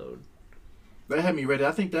episode. that had me ready.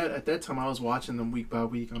 I think that at that time I was watching them week by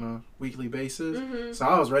week on a weekly basis. Mm-hmm. So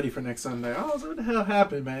I was ready for next Sunday. I was like, what the hell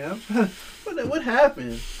happened, man? what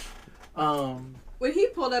happened? When he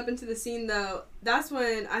pulled up into the scene, though, that's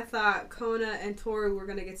when I thought Kona and Toru were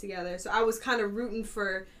gonna get together. So I was kind of rooting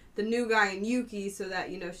for the new guy and Yuki, so that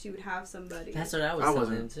she would have somebody. That's what I was I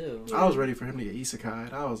telling him wasn't. too. I was ready for him to get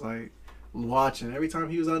isekai'd. I was like watching. Every time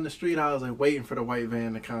he was on the street, I was like waiting for the white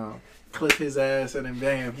van to come. Clip his ass and then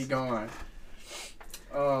bam, he gone.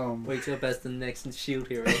 Wake up as the next Shield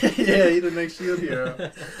hero. Yeah, he the next Shield hero.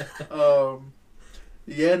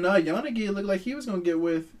 Yeah, no, Yanagi looked like he was gonna get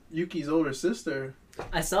with Yuki's older sister.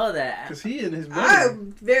 I saw that. Cause he and his brother.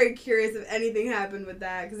 I'm very curious if anything happened with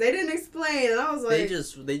that because they didn't explain, and I was like,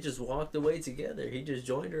 They just walked away together. He just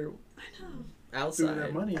joined her I know. Threw that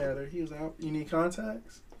outside. money at her. He was out. You need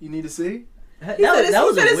contacts? You need to see? That He said,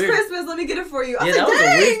 was a it's weird. Christmas. Let me get it for you. I Yeah, that was was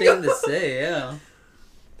like, a weird "Dang." thing to say. Yeah.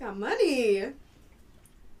 Got money.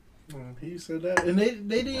 He said that, and they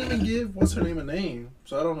didn't even give what's her name a name,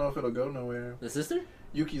 so I don't know if it'll go nowhere. The sister?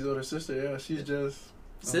 Yuki's older sister, yeah, she's just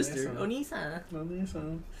Sister. Onisa.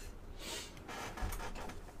 Onisa.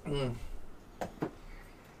 Mm.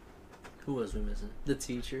 Who was we missing? The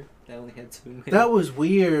teacher that only had 2 minutes. That was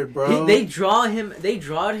weird, bro. They drawed him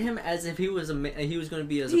as if he was he was going to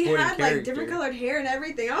be a supporting He had character. like different colored hair and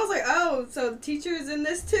everything. I was like, oh, so the teacher is in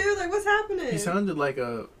this too? Like, what's happening? He sounded like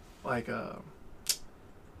a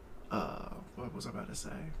what was I about to say?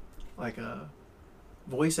 Like a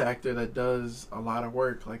voice actor that does a lot of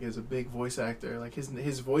work. Like, is a big voice actor. Like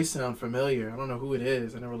his voice sound familiar. I don't know who it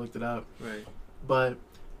is. I never looked it up. Right. But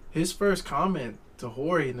his first comment to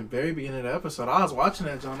Hori in the very beginning of the episode, I was watching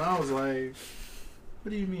that, John. I was like,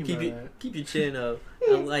 "What do you mean by that?" Keep your chin up.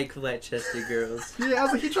 I like flat-chested girls. Yeah, I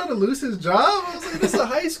was like, he trying to lose his job. I was like, this is a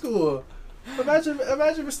high school. Imagine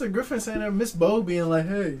Mr. Griffin saying that, Miss Bo being like,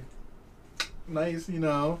 hey, nice, you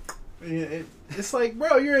know. It's like,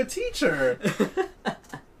 bro, you're a teacher.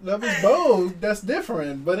 Now, Miss Bo, that's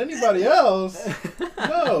different. But anybody else,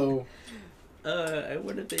 no. I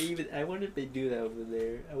wonder if they do that over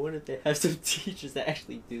there. I wonder if they have some teachers that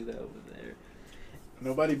actually do that over there.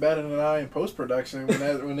 Nobody batted an eye in post production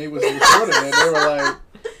when they was recording it. They were like,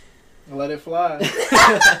 let it fly.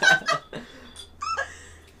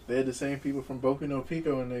 They had the same people from Boku no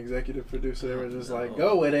Pico and the executive producer. They were just like,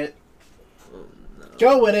 go with it. Oh, no.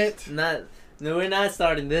 Go with it. No, we're not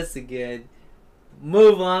starting this again.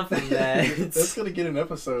 Move on from that. That's gonna get an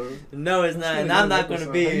episode. No, it's not. And I'm not going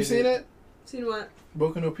to be. Have you seen it? Seen what?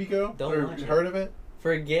 Boku no Pico? Don't or watch it. heard of it?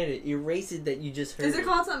 Forget it. Erase it that you just heard. Is it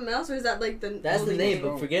called something else, or is that like the? That's the only name,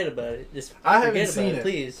 but forget about it. Just I haven't forget seen about it.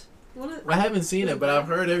 Please. I haven't seen it, but I've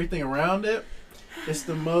heard everything around it. It's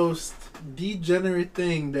the most degenerate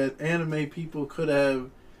thing that anime people could have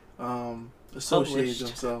associated Published.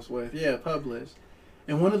 themselves with. Yeah, published.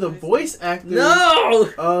 And one of the voice actors. No.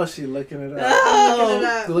 Oh, she looking it up. Looking it No.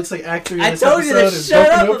 up. It looks like actor in I this told you to episode is shut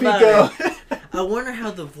Boku up no about Pico. I wonder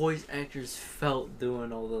how the voice actors felt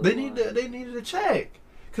doing all those. They lines. needed to check,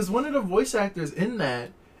 because one of the voice actors in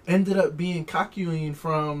that ended up being Kakyoin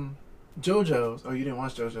from JoJo's. Oh, you didn't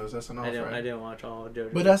watch JoJo's? That's an off, I right? didn't watch all of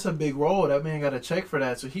JoJo. But that's a big role. That man got a check for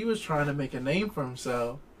that. So he was trying to make a name for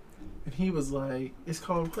himself. And he was like, it's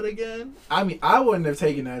called what again? I mean, I wouldn't have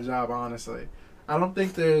taken that job, honestly. I don't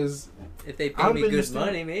think there's... if they I've pay me been good just-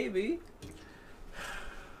 money, maybe.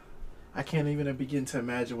 I can't even begin to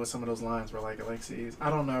imagine what some of those lines were like, Alexis. I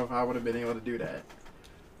don't know if I would have been able to do that.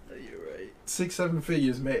 You're right. 6-7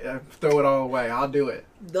 figures, throw it all away. I'll do it.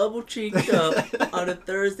 Double cheeked up on a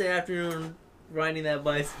Thursday afternoon riding that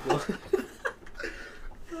bicycle.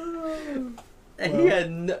 And he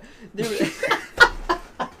had no...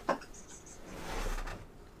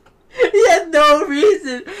 He had no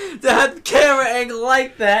reason to have the camera angle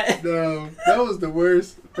like that. No, that was the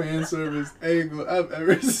worst fan service angle I've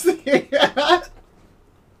ever seen.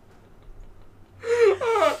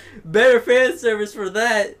 Better fan service for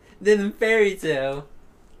that than in Fairy Tale.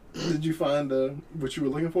 Did you find what you were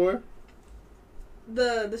looking for?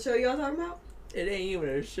 The show y'all talking about? It ain't even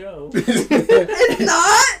a show. It's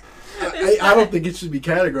not. I don't think it should be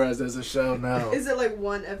categorized as a show now. Is it like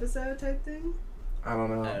one episode type thing? I don't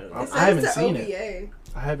know. I don't know. I, It I haven't says seen it's it. a OVA.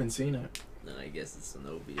 I haven't seen it. No, I guess it's an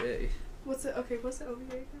OVA. What's the OVA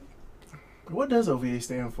again? What does OVA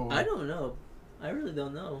stand for? I don't know. I really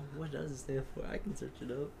don't know. What does it stand for? I can search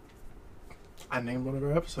it up. I named one of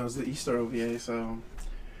our episodes the Easter OVA, so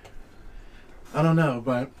I don't know,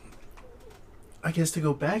 but I guess to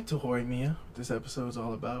go back to Horimiya, this episode's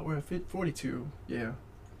all about. We're at 42. Yeah,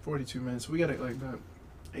 42 minutes. We got like about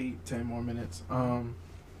 8-10 more minutes.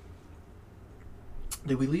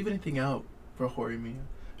 Did we leave anything out for Horimiya?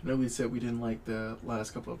 I know we said we didn't like the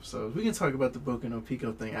last couple episodes. We can talk about the Boku no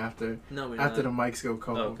Pico thing after No, we're the not. mics go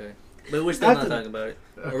cold. Oh, okay. But we're still After not the- talking about it.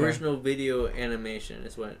 Okay. Original video animation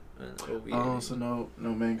is what an OVA Oh, is. so no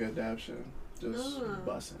manga adaptation. Just Ah.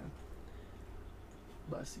 bussing.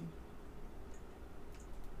 Bussy.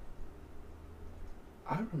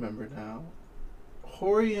 I remember now.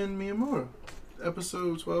 Hori and Miyamura.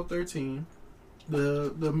 Episode 12-13.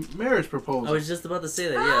 The marriage proposal. I was just about to say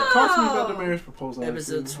that, yeah. Talk to me about the marriage proposal.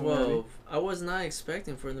 Episode Alexis. 12. I was not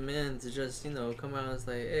expecting for the man to just, come out and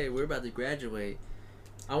say, hey, we're about to graduate.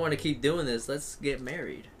 I want to keep doing this. Let's get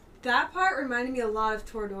married. That part reminded me a lot of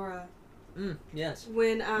Toradora. Yes.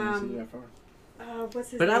 When I didn't see that far. what's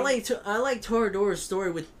his But name? I like Toradora's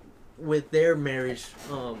story with their marriage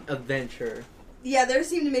adventure. Yeah, theirs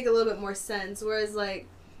seemed to make a little bit more sense. Whereas like,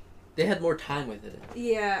 They had more time with it.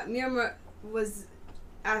 yeah, Miyamura was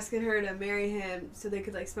asking her to marry him so they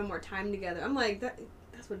could like spend more time together. I'm like,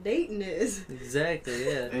 that's what dating is. Exactly,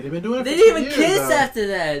 yeah. They've been doing it They for didn't 2 even years, kiss though. after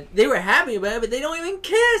that. They were happy about it, but they don't even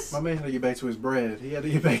kiss. My man had to get back to his bread. He had to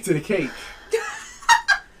get back to the cake.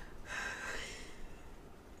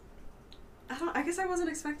 I guess I wasn't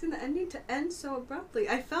expecting the ending to end so abruptly.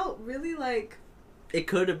 I felt really like It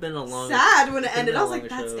could have been a long. sad when it ended. been I a was like,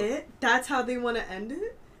 longer that's show. it? That's how they want to end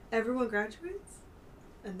it? Everyone graduates?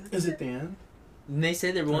 And that's Is it the end? And they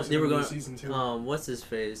said they were Or going. season 2. What's his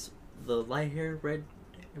face? The light hair, red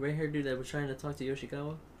hair dude that was trying to talk to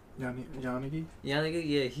Yoshikawa. Yanagi? Yanagi,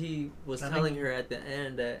 yeah, he was Yanagi. telling her at the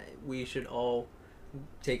end that we should all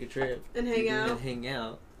take a trip And hang out. and hang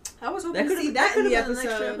out. I was hoping That to could see have that in the been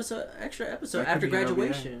episode. an extra episode That after could be an OVA.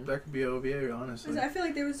 graduation. That could be OVA, honestly. I feel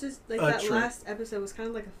like there was just like A that trip. last episode was kind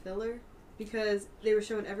of like a filler because they were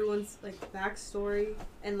showing everyone's like backstory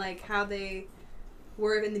and like how they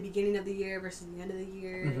were in the beginning of the year versus the end of the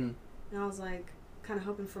year. Mhm. And I was like kind of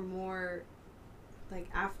hoping for more like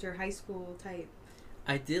after high school type.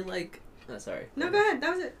 I did like. Oh, sorry. No, go ahead.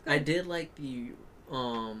 That was it. Go I ahead. did like the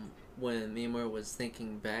when Mimura was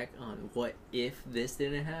thinking back on what if this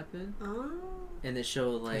didn't happen, Oh. and it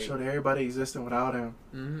showed like It showed everybody existing without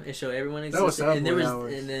him. it showed everyone That was existed, and there was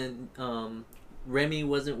Subway hours. and then Remy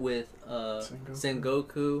wasn't with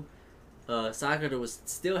Sengoku. Sakura was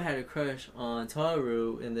still had a crush on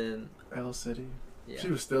Taru, and then L City. yeah. She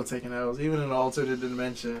was still taking L's, even in the alternate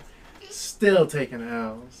dimension. Still taking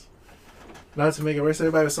L's. Not to make it worse,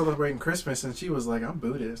 everybody was celebrating Christmas, and she was like, "I'm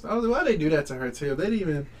Buddhist." I was like, "Why'd they do that to her too?"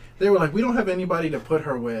 They were like, "We don't have anybody to put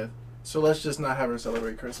her with, so let's just not have her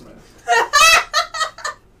celebrate Christmas."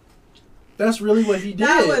 That's really what he did.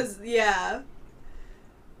 That was yeah.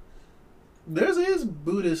 There's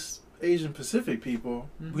Buddhist Asian Pacific people.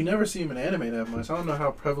 Mhm. We never see them in anime that much. I don't know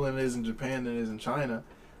how prevalent it is in Japan than it is in China.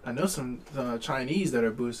 I know some Chinese that are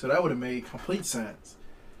Buddhist, so that would have made complete sense.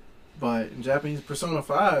 But in Japanese Persona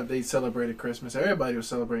 5, they celebrated Christmas. Everybody was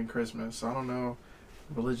celebrating Christmas. So I don't know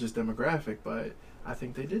religious demographic, but I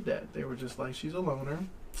think they did that. They were just like, she's a loner.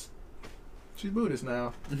 She's Buddhist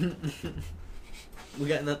now. We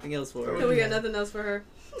got nothing else for her. So we got nothing else for her.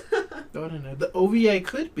 Throw it in there. The OVA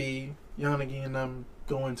could be Yanagi and them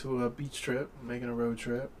going to a beach trip, making a road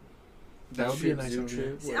trip. That would be a nice Zoo OVA.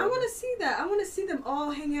 trip, See, I want to see that. I want to see them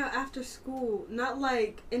all hang out after school. Not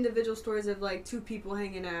like individual stories of like two people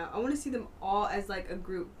hanging out. I want to see them all as like a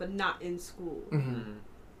group, but not in school. Mm-hmm. Mhm.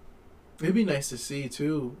 It'd be nice to see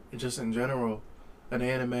too, just in general, an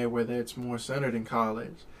anime where it's more centered in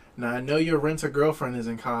college. Now I know your Rent-A-Girlfriend is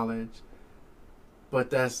in college, but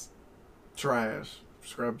that's trash.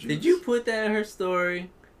 Scrub juice. Did you put that in her story?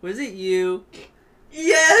 Was it you?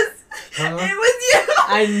 Yes, Huh? it was you.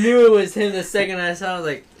 I knew it was him the second I saw. I was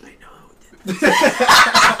like, I know.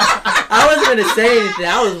 I wasn't gonna say anything.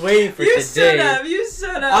 I was waiting for You today. should have. You should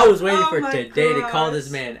have. I was waiting Oh for my today to call gosh. this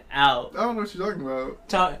man out. I don't know what you're talking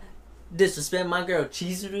about. Disrespect my girl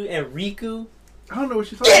Chizuru and Riku. I don't know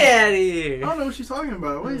what you're talking Get about. out of I here. don't know what she's talking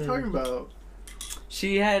about. What are you Mm. talking about?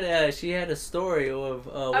 She had a story of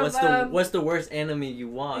what's the worst anime you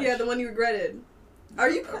watched. Yeah, the one you regretted. Are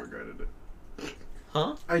you? I regretted it.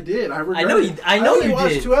 Huh? I did. I regretted know you- it. I know only you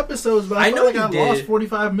watched did. 2 episodes, but I, I felt know like you I did. lost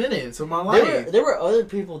 45 minutes of my life. There were other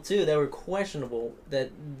people too that were questionable that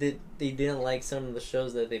they didn't like some of the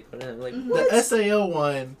shows that they put in. Like Mhm. what? The SAO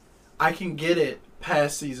one, I can get it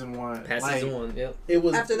past season 1. Past Like, season 1, yep. It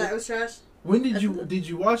was After that, it was trash. When did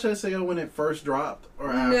you watch SAO when it first dropped or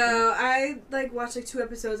after? No, I like watched like 2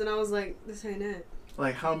 episodes and I was like, this ain't it.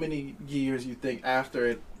 Like how many years you think after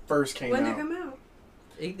it first came When out? did it come out?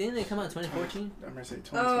 Didn't it come out in 2014? I'm gonna say Oh,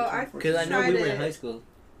 2014. Because I know we Tried were in it. high school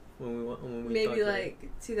when we Maybe talked about like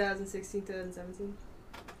 2016, 2017.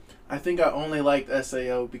 I think I only liked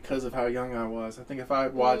SAO because of how young I was. I think if I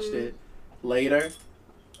had watched it later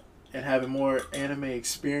and having more anime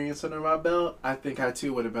experience under my belt, I think I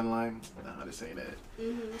too would have been like, nah, this ain't it.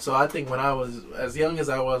 Mm-hmm. So I think when I was as young as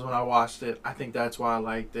I was when I watched it, I think that's why I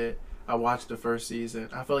liked it. I watched the first season.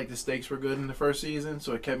 I felt like the stakes were good in the first season,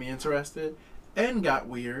 so it kept me interested. End got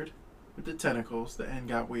weird with the tentacles. The end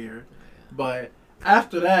got weird. But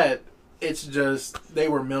after that, it's just they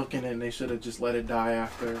were milking it and they should have just let it die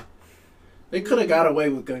after. They could have got away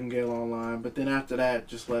with Gun Gale Online, but then after that,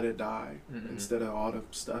 just let it die Mhm. instead of all the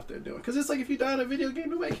stuff they're doing. Because it's like if you die in a video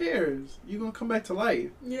game, nobody cares. You're going to come back to life.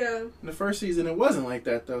 Yeah. In the first season, it wasn't like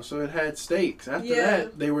that, though, so it had stakes. After Yeah.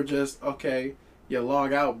 that, they were just, okay, you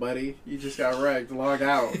log out, buddy. You just got wrecked. Log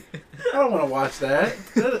out. I don't want to watch that.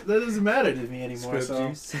 That doesn't matter to me anymore. Scrub So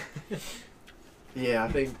juice. yeah,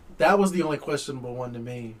 I think that was the only questionable one to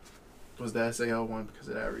me, was the SAO one because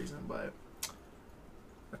of that reason. But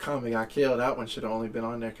Akame got killed. That one should have only been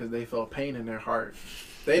on there because they felt pain in their heart.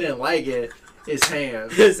 They didn't like it. His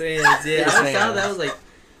hands. His hands, yeah. His I saw hands. that. I was like,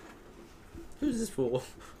 who's this fool?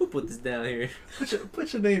 Who put this down here?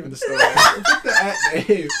 Put your name in the story. Put the at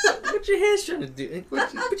name. What your hands trying to do? Put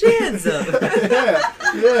Put your hands up. yeah,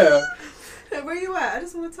 yeah. Where you at? I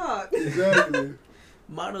just want to talk. Exactly.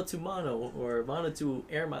 Mano to mano or mano to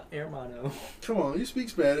air mano. Come on, you speak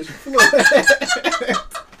Spanish.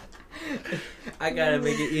 I gotta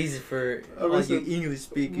make it easy for all you English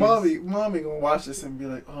speakers. Mommy gonna watch this and be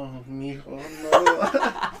like, oh, mijo,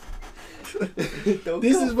 no.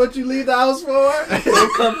 This is what you leave the house for?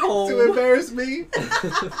 Don't come home. To embarrass me?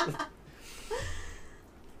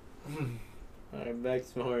 Alright, back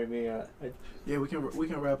to me. Yeah, we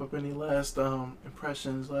can wrap up. Any last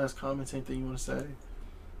impressions, last comments, anything you want to say?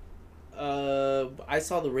 I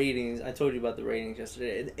saw the ratings. I told you about the ratings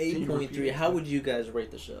yesterday. At 8.3. How would you guys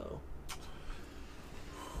rate the show?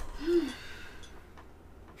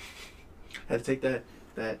 Had to take that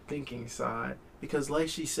thinking side, because like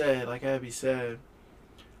she said, like Abby said,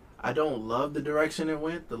 I don't love the direction it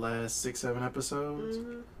went the last 6-7 episodes,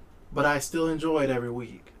 but I still enjoy it every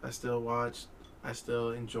week. I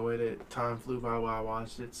still enjoyed it. Time flew by while I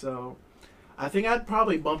watched it, so I think I'd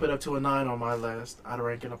probably bump it up to a 9 on my list. I'd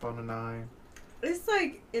rank it up on a 9. It's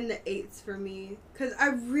like in the 8s for me, because I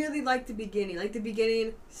really like the beginning. Like the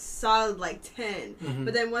beginning, solid like 10. Mm-hmm.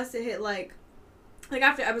 But then once it hit like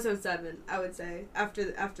after episode 7, I would say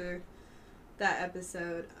after that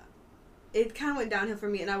episode, it kind of went downhill for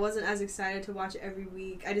me, and I wasn't as excited to watch it every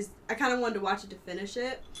week. I kind of wanted to watch it to finish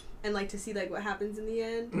it, and like to see like what happens in the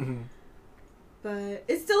end. Mm-hmm. But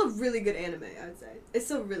it's still a really good anime. I would say it's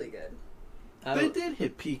still really good. They did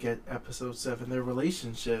hit peak at episode 7. Their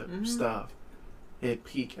relationship stuff hit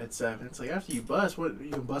peak at 7. It's like, after you bust, what,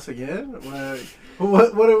 you can bust again?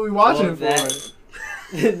 What are we watching for?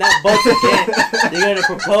 Not bust again. They're gonna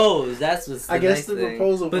propose. That's what's the I guess next the thing.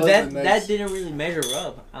 proposal but was that the next. that didn't really measure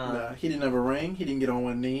up. Nah, he didn't have a ring. He didn't get on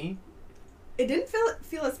one knee. It didn't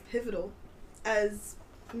feel as pivotal as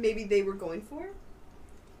maybe they were going for.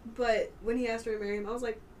 But when he asked her to marry him, I was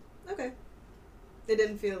like, okay. It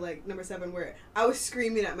didn't feel like number 7 where I was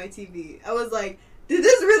screaming at my TV. I was like, did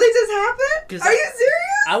this really just happen? Are you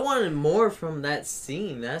serious? I wanted more from that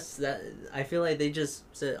scene. I feel like they just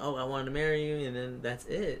said, "Oh, I wanted to marry you," and then that's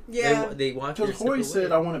it. Yeah. They walked. Because Hori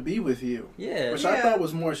said, "I want to be with you." Yeah. Which I thought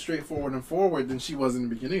was more straightforward and forward than she was in the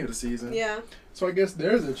beginning of the season. Yeah. So I guess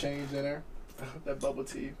there's a change in her. That bubble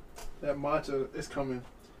tea, that matcha is coming.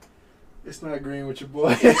 It's not agreeing with your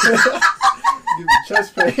boy. Give me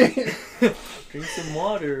chest pain. Drink some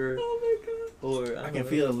water. Oh my god. Or I can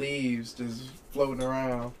feel the leaves just floating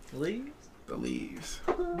around. leaves. The leaves.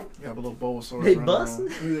 You have a little bowl sort of. They busting?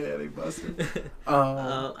 Yeah, they busting.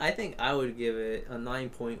 I think I would give it a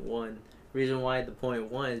 9.1. Reason why the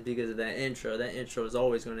 0.1 is because of that intro. That intro is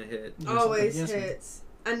always going to hit. Always hits.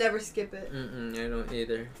 I never skip it. I don't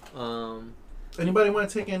either. Anybody want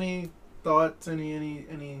to take any thoughts?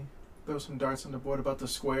 Any throw some darts on the board about the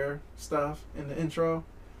square stuff in the intro?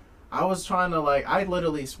 I was trying to I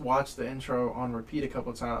literally watched the intro on repeat a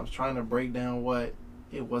couple times, trying to break down what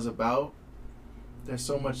it was about. There's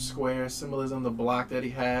so much square symbolism, the block that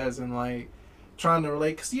he has, and trying to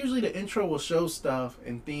relate. Because usually the intro will show stuff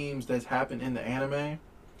and themes that's happened in the anime,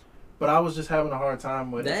 but I was just having a hard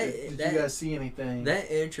time with it. Did you guys see anything?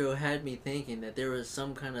 That intro had me thinking that there was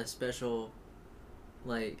some kind of special,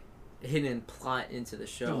 hidden plot into the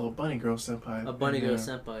show. A little bunny girl senpai. A bunny girl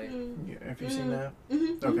senpai. Yeah, have you seen that?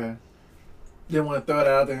 Mm-hmm. Okay. Didn't want to throw it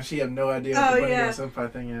out there, and she had no idea what the bunny girl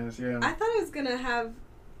senpai thing is. Yeah. I thought it was gonna have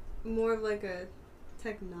more of a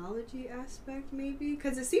technology aspect, maybe,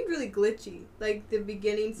 because it seemed really glitchy. The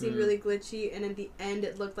beginning seemed really glitchy, and at the end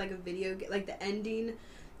it looked like a video game. The ending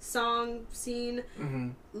song scene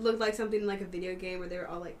looked like something like a video game where they were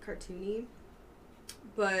all cartoony.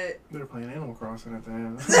 But they were playing Animal Crossing at the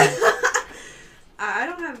end.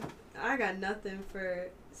 I got nothing for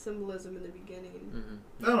symbolism in the beginning.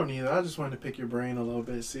 I don't either. I just wanted to pick your brain a little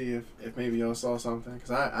bit, see if maybe y'all saw something,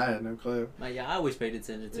 because I had no clue. Yeah, I always paid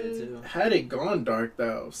attention to it too. Had it gone dark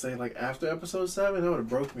though, say after episode 7, that would have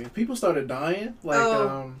broke me. If people started dying,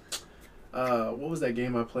 what was that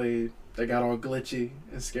game I played that got all glitchy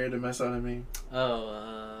and scared the mess out of me?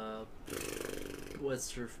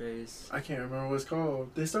 What's her face? I can't remember what it's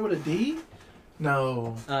called. They start with a D?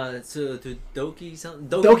 No. To Doki something.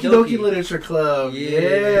 Doki Literature Club.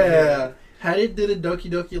 Yeah. Had it did a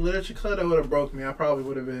Doki Literature Club, that would have broke me. I probably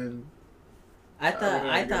would have been. I thought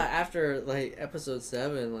after episode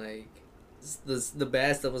 7, the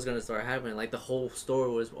bad stuff was gonna start happening. The whole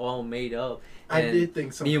story was all made up. I did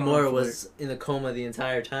think some Miyamura was in a coma the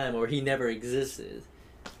entire time, or he never existed.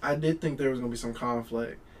 I did think there was gonna be some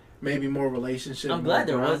conflict. Maybe more relationship. I'm glad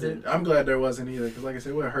there wasn't. I'm glad there wasn't either, because like I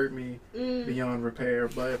said, it would have hurt me beyond repair.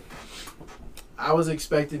 But I was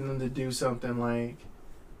expecting them to do something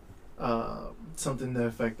something to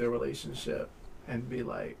affect their relationship and be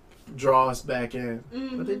draw us back in.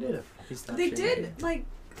 Mhm. But they did. He stopped They shaking. did like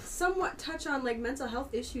somewhat touch on like mental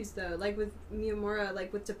health issues though, like with Miyamura,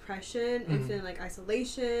 like with depression and Mhm. feeling like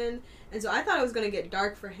isolation. And so I thought it was gonna get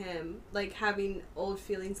dark for him, like having old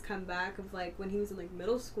feelings come back of like when he was in like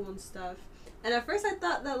middle school and stuff. And at first I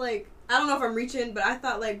thought that like, I don't know if I'm reaching, but I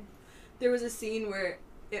thought like there was a scene where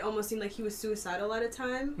it almost seemed like he was suicidal at a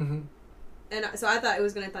time. Mm-hmm. And so I thought it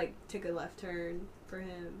was gonna like take a left turn for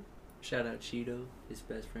him. Shout out Cheeto, his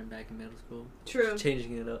best friend back in middle school. True.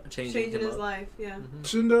 Changing it up. Changing him his up. life, yeah. Mhm.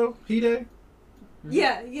 Shindo, Hide.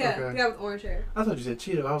 Yeah, Okay. the guy with orange hair. I thought you said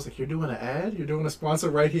Cheeto. I was like, you're doing an ad? You're doing a sponsor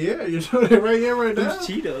right here? You're doing it right here, right now? Who's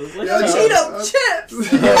Cheeto? What's Yeah, No, Cheeto? Cheeto chips!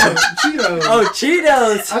 Yeah, Cheetos. Oh,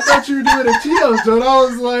 Cheetos! I thought you were doing a Cheetos joke. I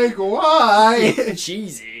was like, why?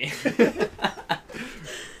 Cheesy.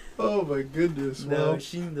 Oh my goodness. No, Well,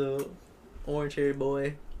 Shindo. Orange hair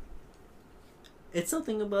boy. It's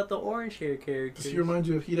something about the orange hair character. does he remind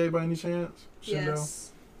you of Hide by any chance? Shindo?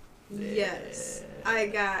 Yes. Yes. I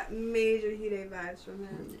got major Hide vibes from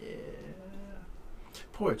him. Yeah.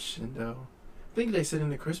 Poor Shindo. I think they said in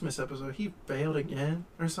the Christmas episode he failed again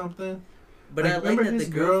or something. But Like, I like remember that his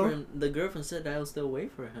girl? the girlfriend said that I'll still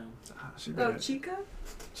wait for him. She Oh, bad. Chica?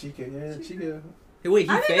 Chica, yeah, Chica? Chica. Hey, wait, he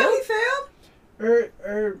I didn't know failed? he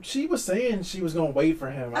failed. She was saying she was gonna wait for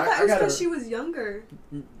him. I thought it was gotta- because she was younger.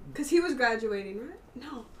 Because he was graduating, right?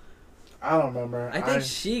 No. I don't remember. I think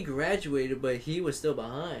she graduated, but he was still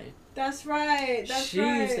behind. That's right. That's she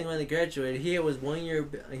right. was the one that graduated. He was 1 year.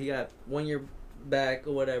 He got 1 year back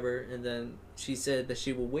or whatever, and then she said that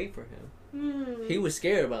she would wait for him. Hmm. He was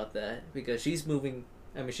scared about that because she's moving.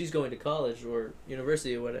 I mean, she's going to college or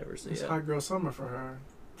university or whatever. So It's yeah. hot girl summer for her.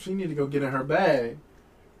 She need to go get in her bag.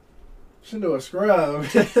 She do a scrub.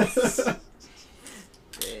 Hey,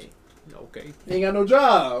 okay. He ain't got no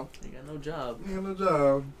job. He got no job. He ain't got no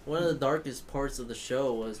job. One of the darkest parts of the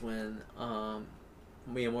show was when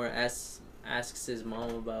Miyamura asks his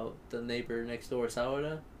mom about the neighbor next door,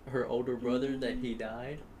 Sawada, her older brother, that he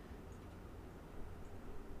died.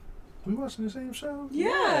 We watching the same show? Yeah.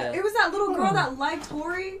 Yeah. It was that little girl Oh. that liked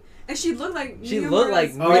Tori, and she looked like She Miyamura's looked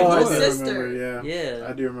like Oh, Miyamura's I little do sister. remember, yeah. Yeah,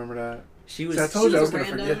 I do remember that. she was. See, I told you I was She gonna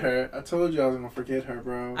was forget random. her. I told you I was gonna forget her,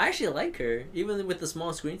 bro. I actually like her, even with the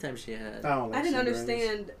small screen time she had. I don't like I didn't Cinderella's.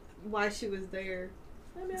 understand why she was there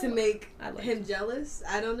I mean, to make I liked him her. jealous.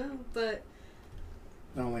 I don't know, but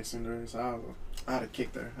I don't like Cinderella, so I'd have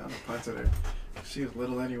kicked her. I'd have punted her. She was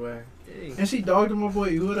little anyway. Dang. And she dogged my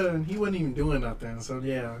boy Uda, and he wasn't even doing nothing. So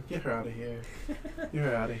yeah, get her out of here. Get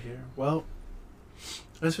her out of here. Well,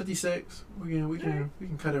 that's 56. We can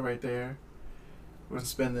cut it right there. We're gonna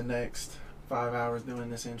spend the next 5 hours doing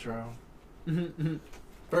this intro.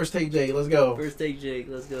 First take, Jay. Let's go. First take, Jake.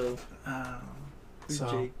 Let's go. Who's So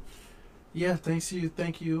Jake? yeah,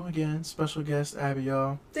 thank you again, special guest Abby,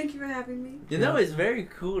 y'all. thank you for having me. You know, it's very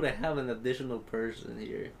cool to have an additional person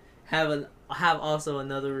here. Have also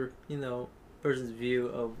another, person's view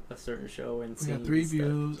of a certain show and We scene. got 3 and stuff.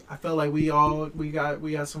 views. I felt like we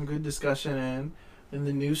got some good discussion in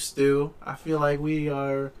the new stew. I feel like we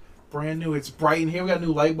are brand new. It's bright in here. We got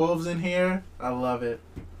new light bulbs in here. I love it.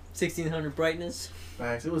 1600 brightness.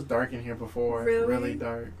 Facts. It was dark in here before. Really? Really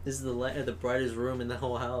dark. This is the brightest room in the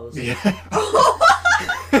whole house. Yeah.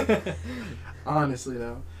 Honestly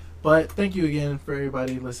though. But thank you again for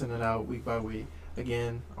everybody listening out week by week.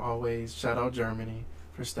 Again, always shout out Germany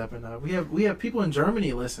for stepping up. We have people in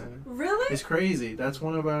Germany listening. Really? It's crazy. That's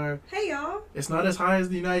one of our. Hey y'all. It's not as high as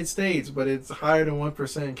the United States, but it's higher than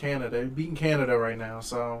 1% in Canada. They're beating Canada right now.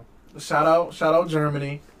 So shout out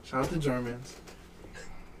Germany. Shout out the Germans.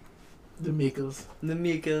 The Mikos. The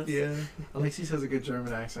Mika. Yeah. Alexis has a good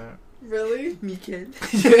German accent. Really? Mika.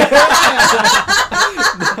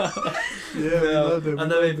 Yeah, we love them. I'm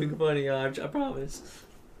not making funny, I promise.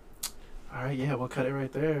 All right, yeah, we'll cut it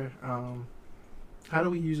right there. How do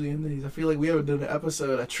we usually end these? I feel like we haven't done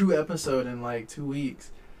a true episode in like 2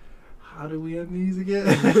 weeks. How do we end these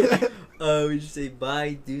again? We just say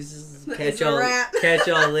bye, deuces. It's Catch a y'all wrap.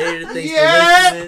 later. Thanks Yeah. for listening.